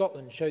Records of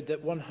Scotland showed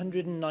that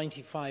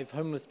 195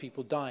 homeless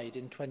people died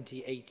in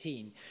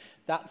 2018.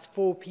 That's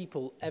 4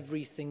 people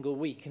every single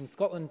week, and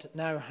Scotland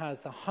now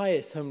has the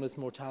highest homeless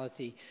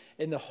mortality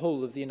in the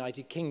whole of the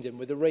United Kingdom,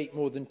 with a rate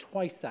more than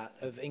twice that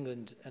of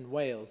England and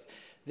Wales.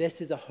 This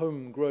is a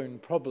homegrown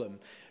problem.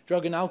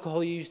 Drug and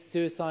alcohol use,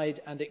 suicide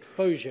and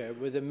exposure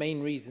were the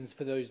main reasons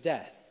for those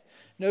deaths.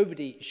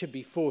 Nobody should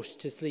be forced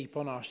to sleep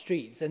on our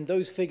streets, and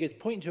those figures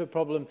point to a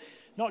problem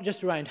not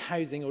just around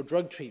housing or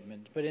drug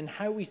treatment, but in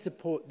how we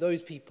support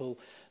those people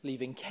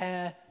leaving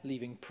care,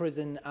 leaving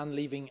prison and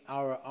leaving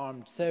our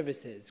armed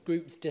services,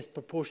 groups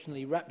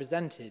disproportionately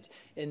represented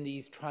in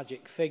these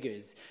tragic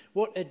figures.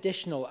 What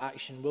additional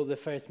action will the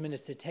First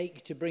Minister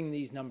take to bring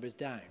these numbers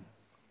down?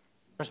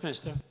 First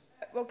Minister.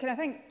 Well, can I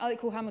thank Alex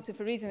Cole-Hamilton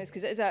for raising this,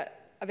 because it is a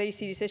very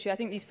serious issue. I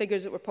think these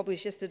figures that were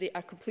published yesterday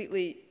are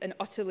completely and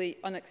utterly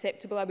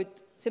unacceptable. I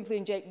would simply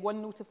inject one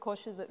note of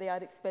caution that they are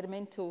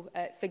experimental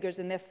figures,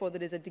 and therefore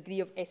there is a degree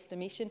of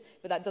estimation,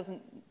 but that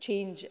doesn't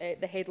change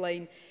the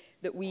headline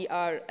that we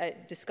are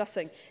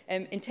discussing.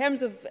 In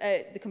terms of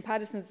the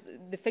comparisons,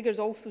 the figures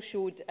also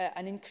showed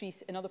an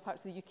increase in other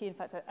parts of the UK, in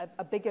fact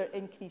a bigger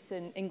increase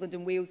in England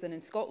and Wales than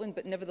in Scotland,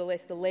 but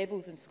nevertheless the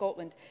levels in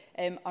Scotland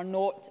are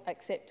not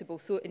acceptable.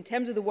 So in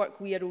terms of the work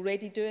we are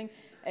already doing,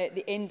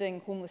 the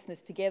Ending Homelessness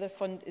Together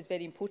Fund is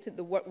very important.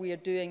 The work we are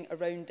doing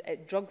around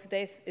drugs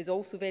deaths is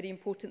also very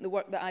important. The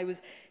work that I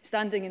was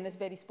standing in this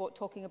very spot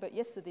talking about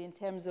yesterday in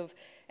terms of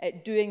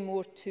doing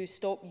more to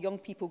stop young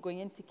people going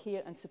into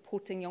care and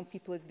supporting young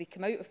people as they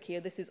come out of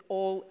care. This is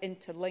all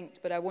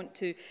interlinked, but I want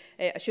to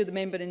assure the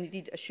member and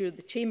indeed assure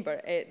the Chamber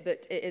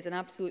that it is an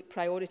absolute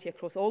priority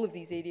across all of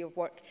these areas of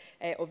work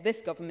of this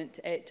government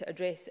to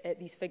address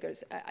these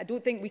figures. I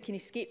don't think we can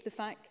escape the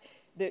fact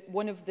that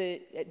one of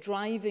the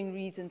driving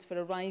reasons for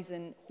a rise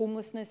in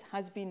homelessness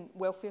has been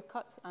welfare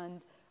cuts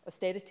and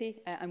austerity,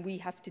 and we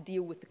have to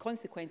deal with the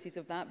consequences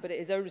of that, but it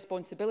is our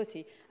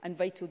responsibility and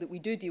vital that we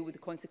do deal with the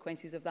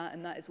consequences of that,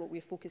 and that is what we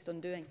are focused on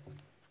doing.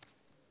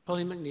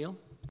 Polly McNeill.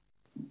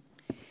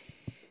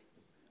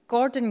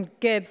 Gordon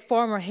Gibb,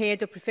 former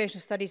head of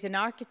professional studies in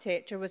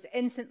architecture, was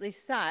instantly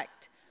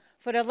sacked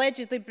for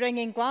allegedly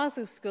bringing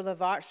Glasgow School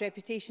of Art's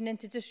reputation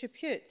into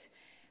disrepute,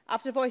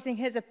 after voicing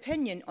his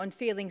opinion on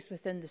failings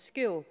within the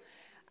school,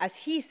 as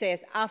he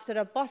says, after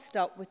a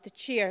bust-up with the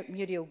chair,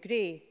 Muriel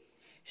Gray.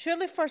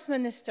 Surely, First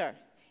Minister,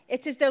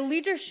 it is the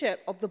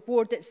leadership of the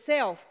board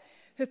itself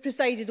who have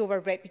presided over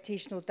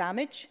reputational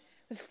damage,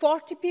 with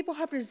 40 people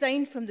have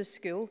resigned from the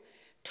school.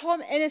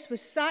 Tom Innes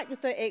was sacked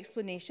without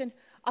explanation,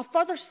 a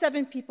further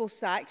 7 people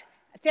sacked,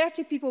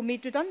 30 people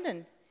made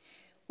redundant.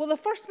 Will the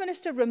First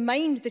Minister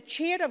remind the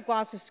chair of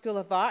Glasgow School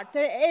of Art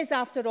that it is,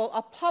 after all,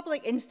 a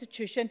public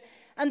institution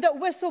and that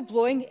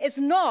whistleblowing is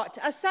not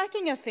a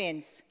sacking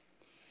offence,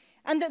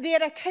 and that they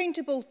are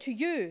accountable to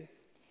you?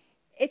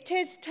 It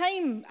is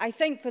time, I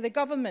think, for the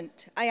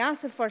government. I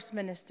ask the First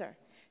Minister,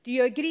 do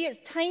you agree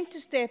it's time to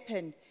step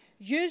in,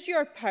 use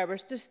your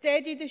powers to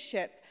steady the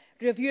ship,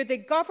 review the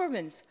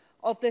governance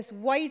of this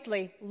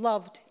widely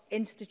loved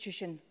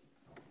institution?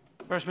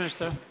 First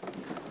Minister.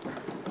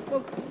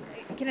 Well,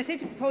 Can I say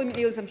to Polly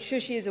McNeill, as I'm sure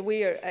she is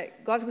aware,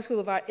 Glasgow School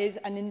of Art is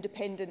an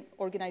independent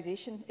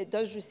organisation. It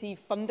does receive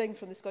funding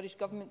from the Scottish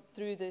Government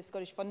through the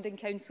Scottish Funding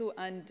Council,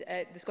 and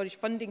the Scottish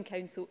Funding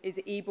Council is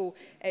able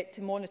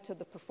to monitor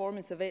the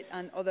performance of it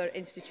and other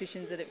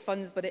institutions that it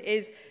funds, but it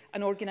is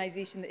an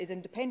organisation that is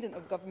independent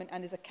of government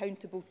and is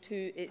accountable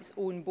to its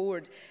own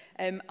board.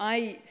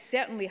 I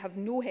certainly have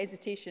no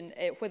hesitation,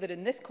 whether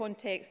in this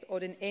context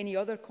or in any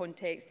other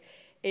context,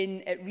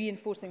 in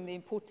reinforcing the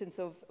importance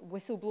of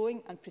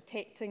whistleblowing and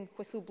protecting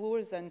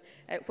whistleblowers, and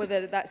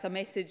whether that's a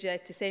message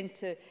to send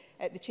to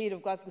the chair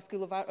of Glasgow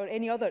School of Art or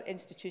any other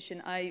institution,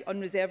 I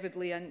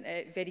unreservedly and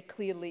very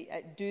clearly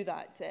do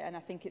that. And I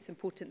think it's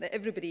important that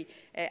everybody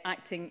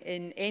acting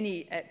in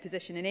any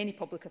position, in any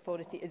public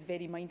authority, is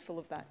very mindful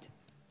of that.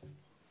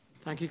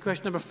 Thank you.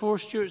 Question number 4,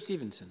 Stuart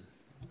Stevenson.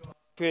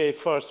 The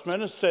First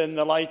Minister, in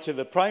the light of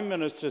the Prime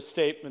Minister's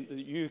statement that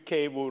the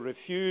UK will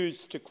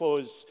refuse to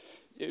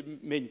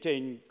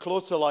maintain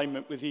close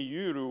alignment with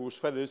EU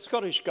rules, whether the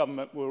Scottish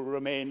Government will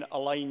remain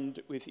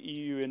aligned with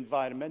EU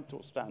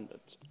environmental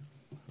standards.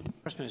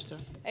 First Minister.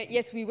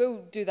 Yes, we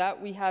will do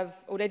that. We have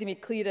already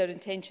made clear our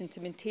intention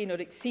to maintain or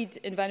exceed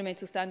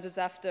environmental standards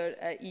after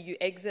EU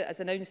exit.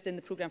 As announced in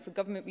the programme for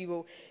government, we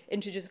will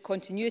introduce a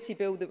continuity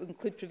bill that will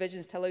include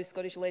provisions to allow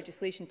Scottish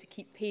legislation to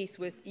keep pace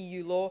with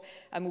EU law,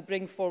 and will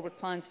bring forward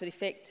plans for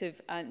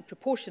effective and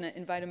proportionate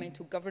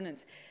environmental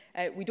governance.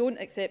 We don't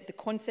accept the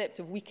concept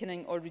of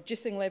weakening or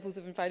reducing levels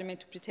of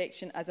environmental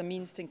protection as a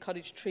means to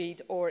encourage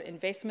trade or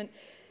investment.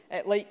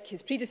 Like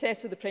his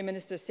predecessor, the Prime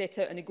Minister has set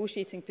out a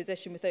negotiating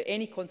position without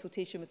any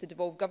consultation with the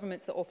devolved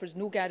governments that offers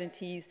no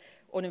guarantees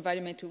on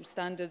environmental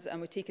standards and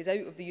would take us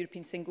out of the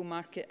European single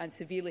market and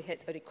severely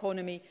hit our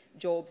economy,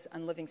 jobs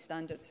and living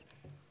standards.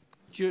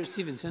 Stuart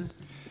Stevenson.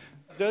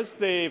 Does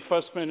the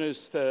First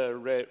Minister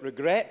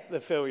regret the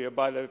failure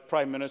by the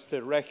Prime Minister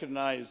to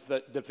recognise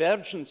that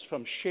divergence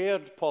from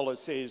shared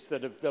policies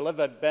that have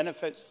delivered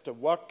benefits to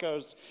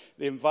workers,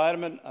 the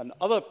environment and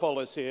other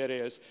policy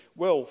areas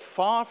will,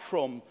 far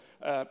from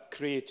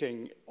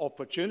creating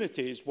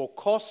opportunities, will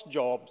cost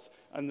jobs,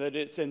 and that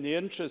it's in the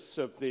interests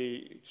of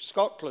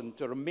Scotland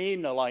to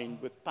remain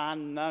aligned with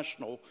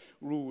pan-national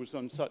rules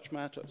on such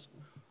matters?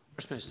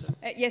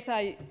 Yes,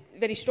 I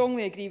very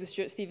strongly agree with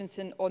Stuart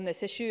Stevenson on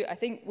this issue. I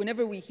think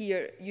whenever we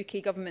hear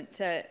UK Government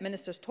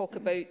ministers talk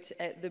about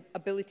the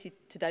ability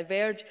to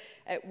diverge,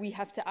 we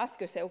have to ask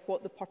ourselves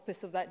what the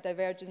purpose of that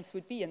divergence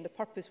would be. And the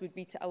purpose would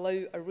be to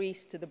allow a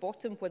race to the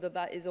bottom, whether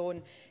that is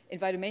on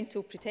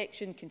environmental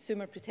protection,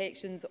 consumer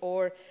protections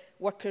or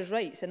workers'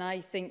 rights. And I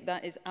think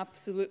that is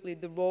absolutely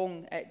the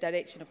wrong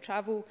direction of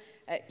travel.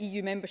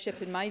 EU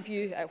membership, in my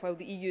view, while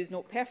the EU is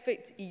not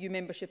perfect, EU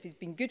membership has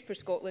been good for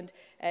Scotland.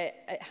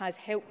 It has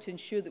helped to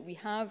ensure that we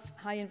have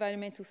high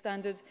environmental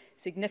standards,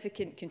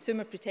 significant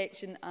consumer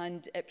protection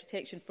and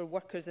protection for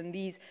workers, and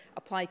these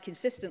apply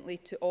consistently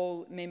to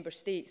all member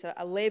states.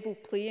 A level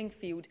playing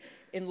field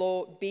in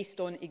law based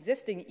on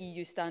existing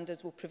EU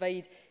standards will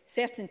provide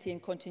certainty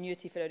and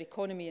continuity for our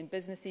economy and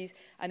businesses,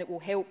 and it will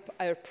help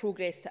our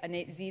progress to a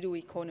net zero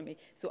economy.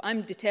 So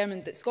I'm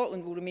determined that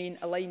Scotland will remain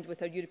aligned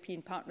with our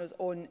European partners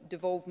on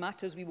devolved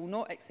matters. We will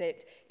not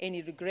accept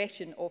any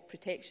regression of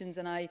protections,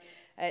 and I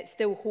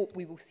still hope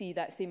we will see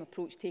that same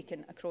approach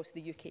taken across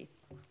the UK.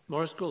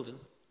 Maurice Golden.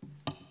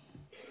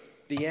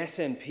 The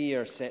SNP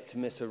are set to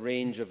miss a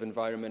range of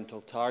environmental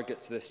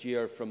targets this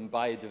year, from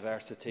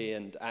biodiversity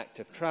and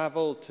active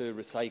travel to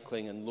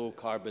recycling and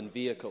low-carbon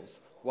vehicles.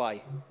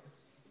 Why?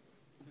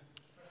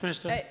 The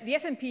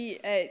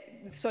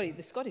SNP,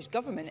 the Scottish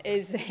Government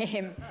is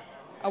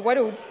a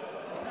world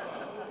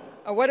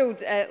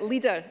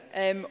leader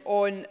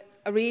on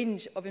a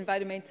range of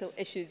environmental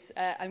issues,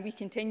 and we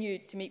continue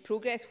to make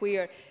progress.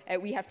 Where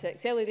we have to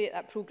accelerate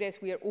that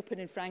progress, we are open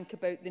and frank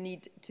about the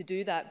need to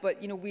do that.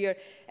 But we are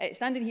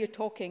standing here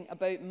talking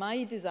about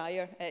my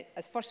desire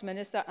as First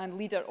Minister and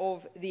leader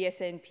of the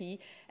SNP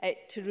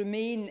to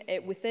remain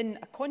within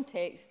a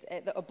context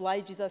that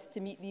obliges us to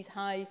meet these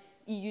high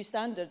EU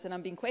standards, and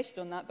I'm being questioned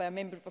on that by a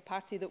member of a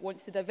party that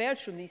wants to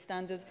diverge from these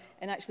standards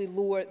and actually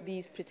lower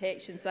these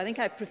protections. So I think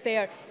I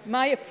prefer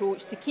my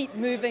approach to keep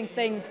moving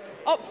things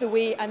up the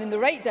way and in the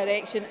right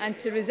direction, and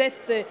to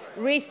resist the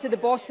race to the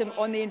bottom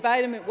on the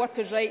environment,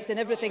 workers' rights and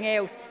everything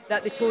else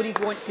that the Tories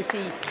want to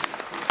see.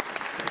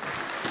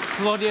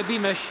 Claudia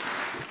Beamish.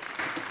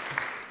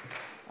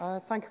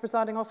 Thank you,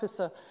 Presiding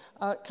Officer.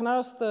 Can I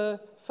ask the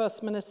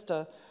First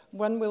Minister,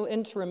 when will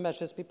interim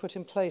measures be put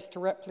in place to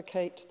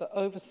replicate the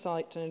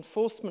oversight and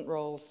enforcement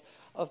roles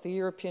of the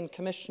European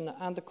Commission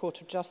and the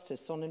Court of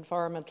Justice on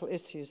environmental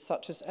issues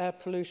such as air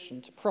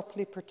pollution, to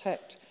properly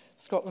protect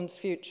Scotland's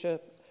future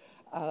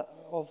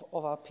of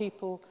our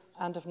people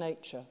and of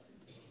nature?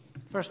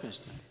 First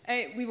Minister.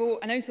 We will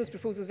announce those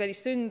proposals very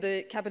soon.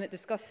 The Cabinet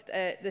discussed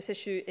this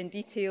issue in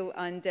detail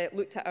and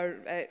looked at our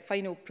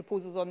final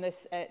proposals on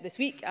this this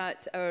week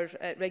at our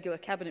regular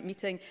Cabinet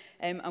meeting,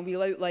 and we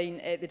will outline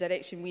the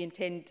direction we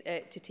intend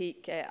to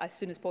take as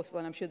soon as possible,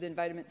 and I'm sure the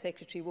Environment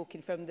Secretary will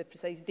confirm the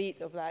precise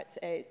date of that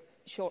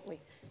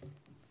shortly.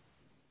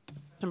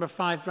 Number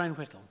 5, Brian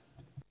Whittle.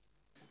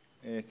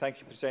 Thank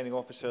you, Presiding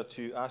Officer.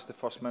 To ask the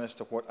First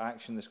Minister what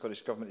action the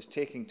Scottish Government is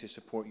taking to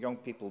support young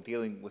people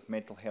dealing with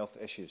mental health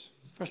issues.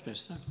 First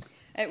Minister.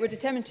 We're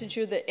determined to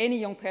ensure that any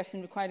young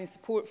person requiring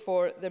support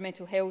for their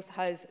mental health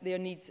has their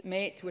needs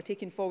met. We're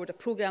taking forward a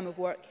programme of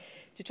work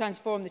to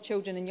transform the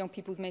children and young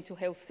people's mental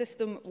health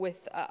system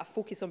with a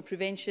focus on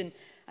prevention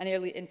and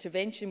early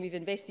intervention. We've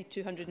invested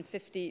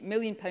 £250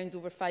 million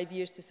over 5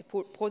 years to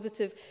support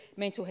positive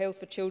mental health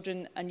for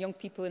children and young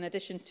people, in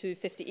addition to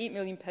 £58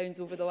 million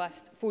over the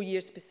last 4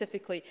 years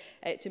specifically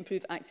to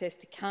improve access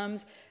to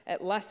CAMHS.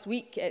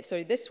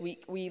 This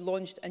week, we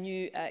launched a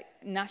new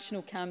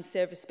national CAMHS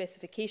service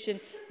specification,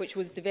 which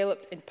was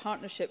developed in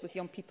partnership with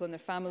young people and their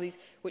families,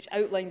 which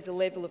outlines the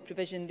level of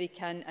provision they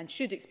can and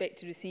should expect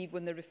to receive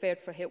when they're referred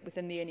for help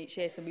within the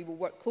NHS, and we will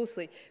work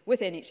closely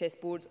with NHS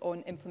boards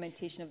on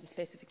implementation of the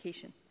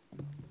specification.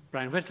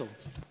 Brian Whittle.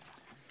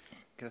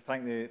 Can I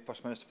thank the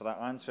First Minister for that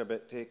answer?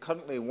 But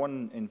currently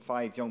 1 in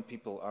 5 young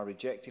people are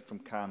rejected from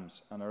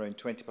CAMHS, and around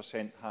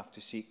 20% have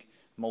to seek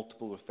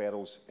multiple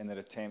referrals in their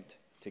attempt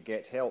to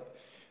get help.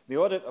 The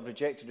audit of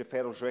rejected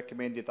referrals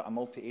recommended that a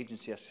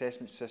multi-agency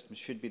assessment system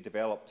should be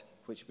developed,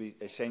 which would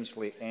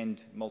essentially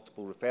end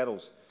multiple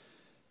referrals.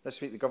 This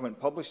week, the Government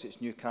published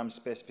its new CAMHS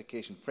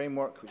specification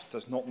framework, which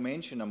does not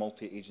mention a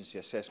multi-agency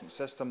assessment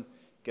system,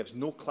 gives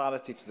no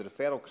clarity to the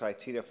referral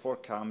criteria for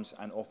CAMHS,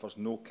 and offers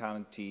no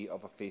guarantee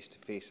of a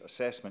face-to-face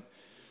assessment.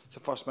 So,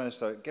 First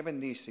Minister, given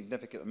these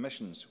significant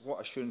omissions,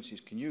 what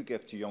assurances can you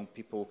give to young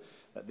people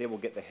that they will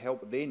get the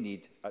help they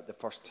need at the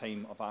first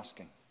time of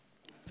asking?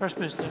 First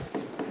Minister.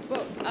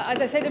 Well,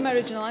 as I said in my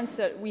original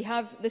answer, we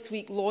have this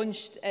week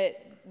launched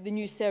the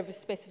new service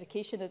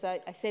specification. As I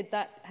said,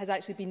 that has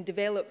actually been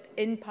developed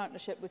in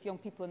partnership with young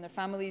people and their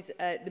families.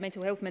 The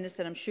Mental Health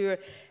Minister, I'm sure,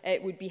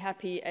 would be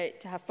happy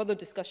to have further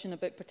discussion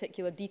about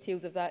particular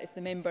details of that if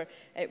the member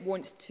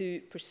wants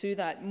to pursue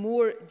that.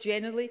 More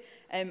generally,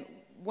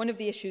 one of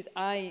the issues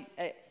I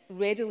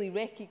readily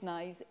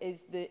recognise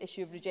is the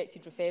issue of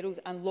rejected referrals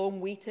and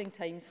long waiting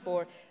times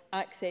for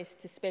access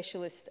to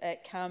specialist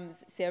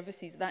CAMHS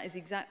services. That is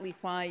exactly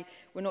why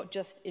we're not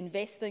just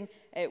investing,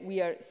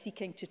 we are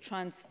seeking to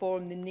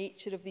transform the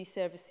nature of these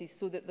services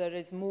so that there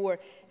is more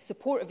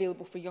support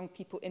available for young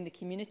people in the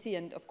community.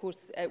 And of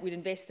course, we're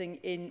investing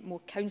in more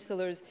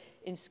counsellors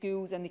in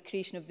schools and the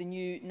creation of the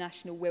new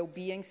National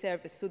Wellbeing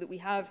Service, so that we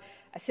have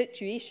a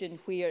situation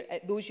where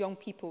those young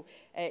people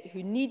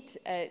who need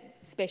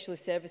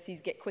specialist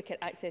services get quicker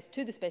access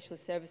to the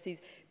specialist services,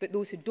 but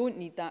those who don't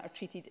need that are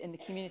treated in the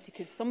community,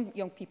 because some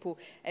young people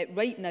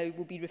right now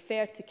will be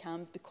referred to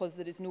CAMHS because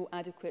there is no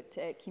adequate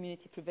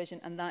community provision,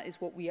 and that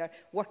is what we are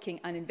working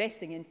and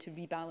investing in to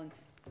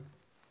rebalance.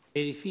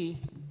 Mary Fee.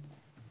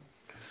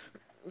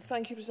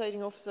 Thank you,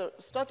 Presiding Officer.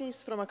 Studies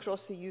from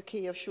across the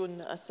UK have shown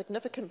that a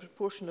significant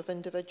proportion of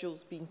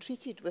individuals being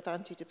treated with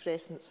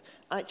antidepressants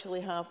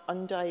actually have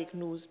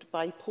undiagnosed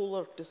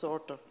bipolar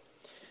disorder.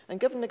 And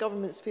given the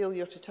Government's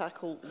failure to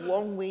tackle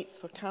long waits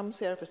for CAMHS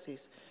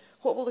services,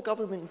 what will the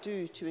Government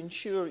do to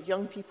ensure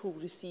young people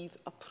receive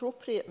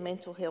appropriate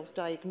mental health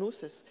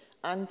diagnosis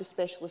and the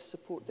specialist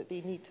support that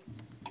they need?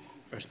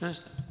 First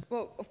Minister.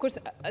 Well, of course,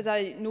 as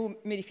I know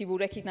Mary Fee will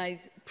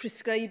recognise,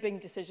 prescribing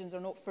decisions are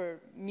not for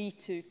me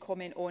to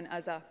comment on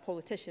as a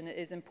politician. It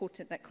is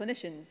important that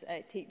clinicians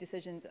take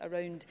decisions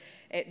around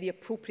the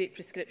appropriate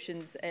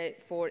prescriptions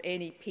for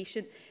any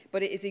patient.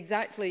 But it is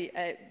exactly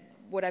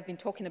what I've been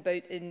talking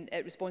about in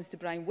response to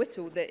Brian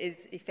Whittle that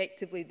is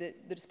effectively the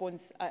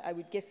response I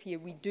would give here.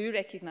 We do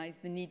recognise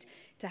the need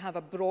to have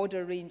a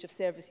broader range of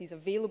services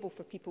available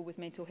for people with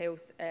mental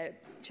health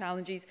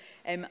challenges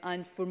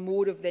and for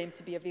more of them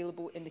to be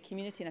available in the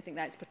community. And I think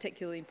that's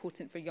particularly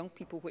important for young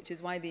people, which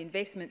is why the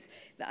investments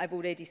that I've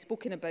already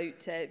spoken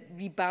about,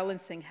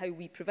 rebalancing how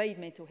we provide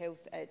mental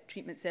health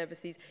treatment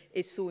services,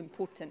 is so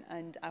important,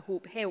 and I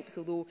hope helps,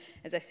 although,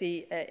 as I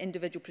say,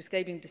 individual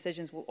prescribing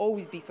decisions will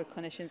always be for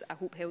clinicians. I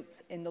hope helps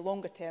in the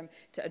longer term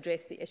to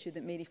address the issue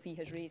that Mary Fee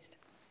has raised.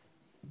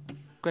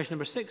 Question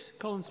number 6,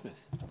 Colin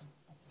Smith.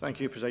 Thank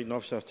you, Presiding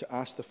Officer. To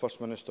ask the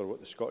First Minister what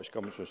the Scottish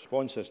Government's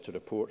response is to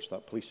reports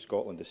that Police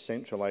Scotland is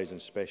centralising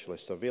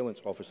specialist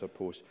surveillance officer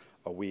posts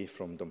away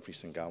from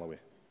Dumfries and Galloway.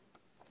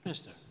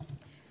 Minister.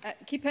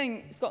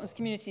 Keeping Scotland's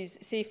communities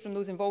safe from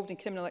those involved in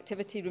criminal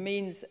activity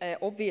remains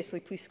obviously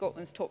Police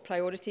Scotland's top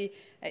priority.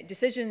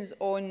 Decisions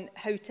on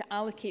how to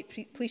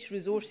allocate police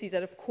resources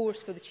are of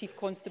course for the Chief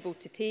Constable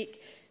to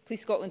take.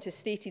 Police Scotland has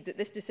stated that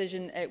this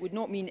decision would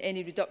not mean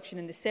any reduction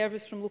in the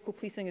service from local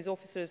policing, as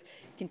officers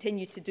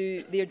continue to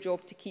do their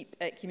job to keep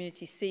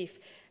communities safe.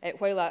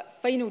 While a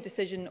final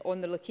decision on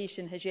the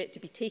location has yet to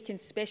be taken,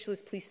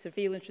 specialist police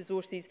surveillance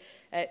resources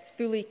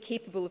fully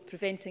capable of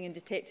preventing and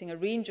detecting a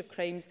range of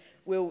crimes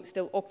will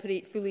still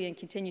operate fully and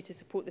continue to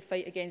support the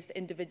fight against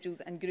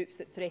individuals and groups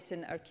that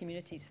threaten our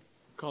communities.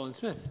 Colin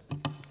Smith.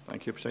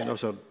 Thank you, President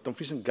Officer.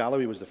 Dumfries and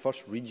Galloway was the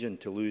first region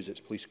to lose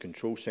its police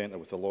control centre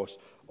with the loss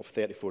of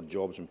 34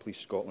 jobs when Police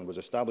Scotland was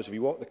established. If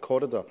you walk the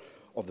corridor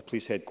of the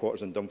police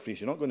headquarters in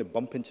Dumfries. You're not going to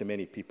bump into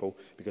many people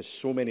because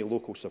so many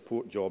local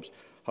support jobs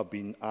have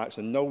been axed.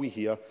 And now we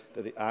hear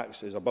that the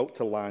axe is about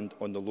to land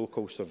on the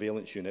local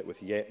surveillance unit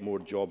with yet more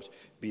jobs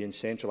being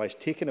centralised,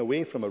 taken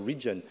away from a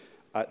region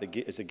as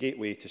the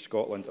gateway to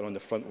Scotland and on the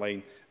front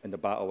line in the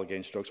battle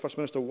against drugs. First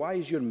Minister, why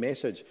is your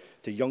message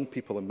to young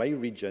people in my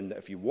region that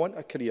if you want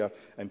a career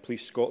in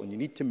Police Scotland, you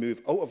need to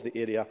move out of the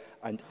area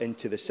and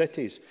into the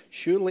cities?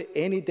 Surely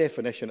any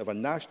definition of a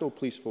national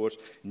police force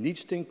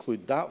needs to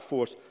include that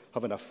force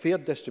having a fair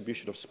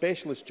distribution of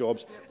specialist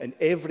jobs in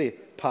every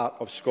part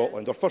of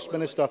Scotland. Or First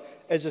Minister,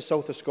 is the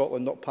south of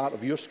Scotland not part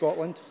of your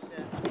Scotland?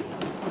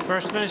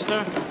 First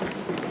Minister.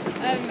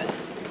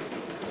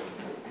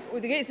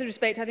 With the greatest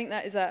respect, I think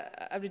that is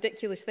a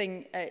ridiculous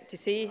thing to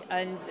say,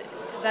 and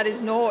that is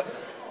not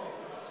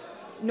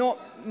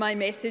my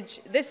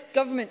message. This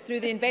government,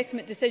 through the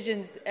investment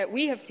decisions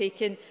we have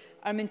taken,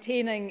 are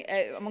maintaining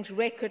amongst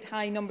record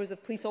high numbers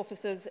of police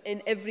officers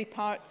in every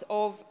part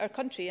of our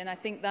country, and I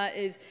think that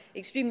is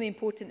extremely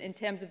important in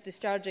terms of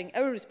discharging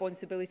our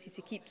responsibility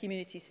to keep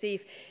communities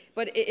safe.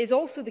 But it is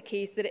also the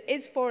case that it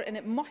is for, and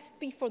it must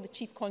be for, the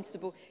Chief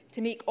Constable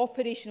to make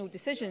operational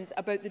decisions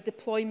about the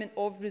deployment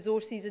of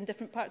resources in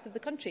different parts of the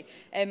country,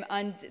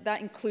 and that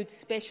includes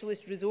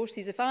specialist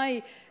resources. If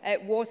I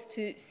was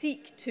to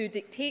seek to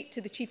dictate to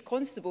the Chief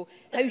Constable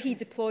how he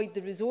deployed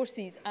the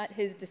resources at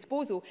his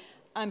disposal,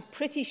 I'm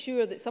pretty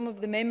sure that some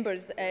of the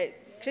members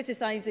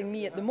criticising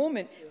me at the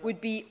moment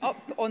would be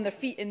up on their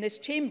feet in this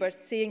chamber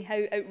saying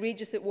how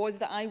outrageous it was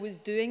that I was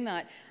doing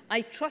that.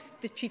 I trust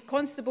the Chief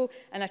Constable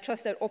and I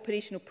trust our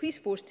operational police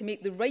force to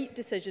make the right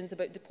decisions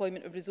about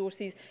deployment of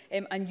resources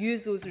and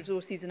use those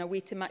resources in a way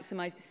to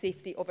maximise the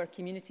safety of our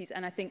communities.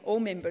 And I think all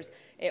members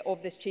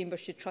of this chamber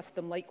should trust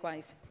them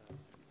likewise.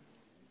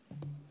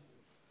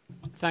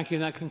 Thank you.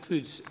 And that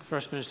concludes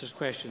First Minister's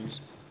questions.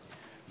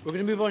 We're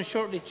going to move on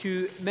shortly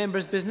to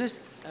Members'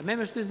 Business. A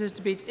Members' Business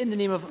debate in the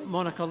name of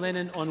Monica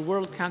Lennon on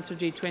World Cancer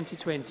Day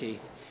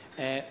 2020.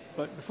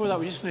 But before that,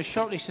 we're just going to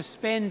shortly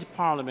suspend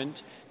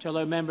Parliament to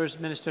allow members,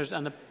 ministers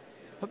and the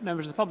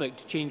members of the public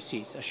to change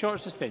seats. A short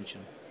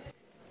suspension.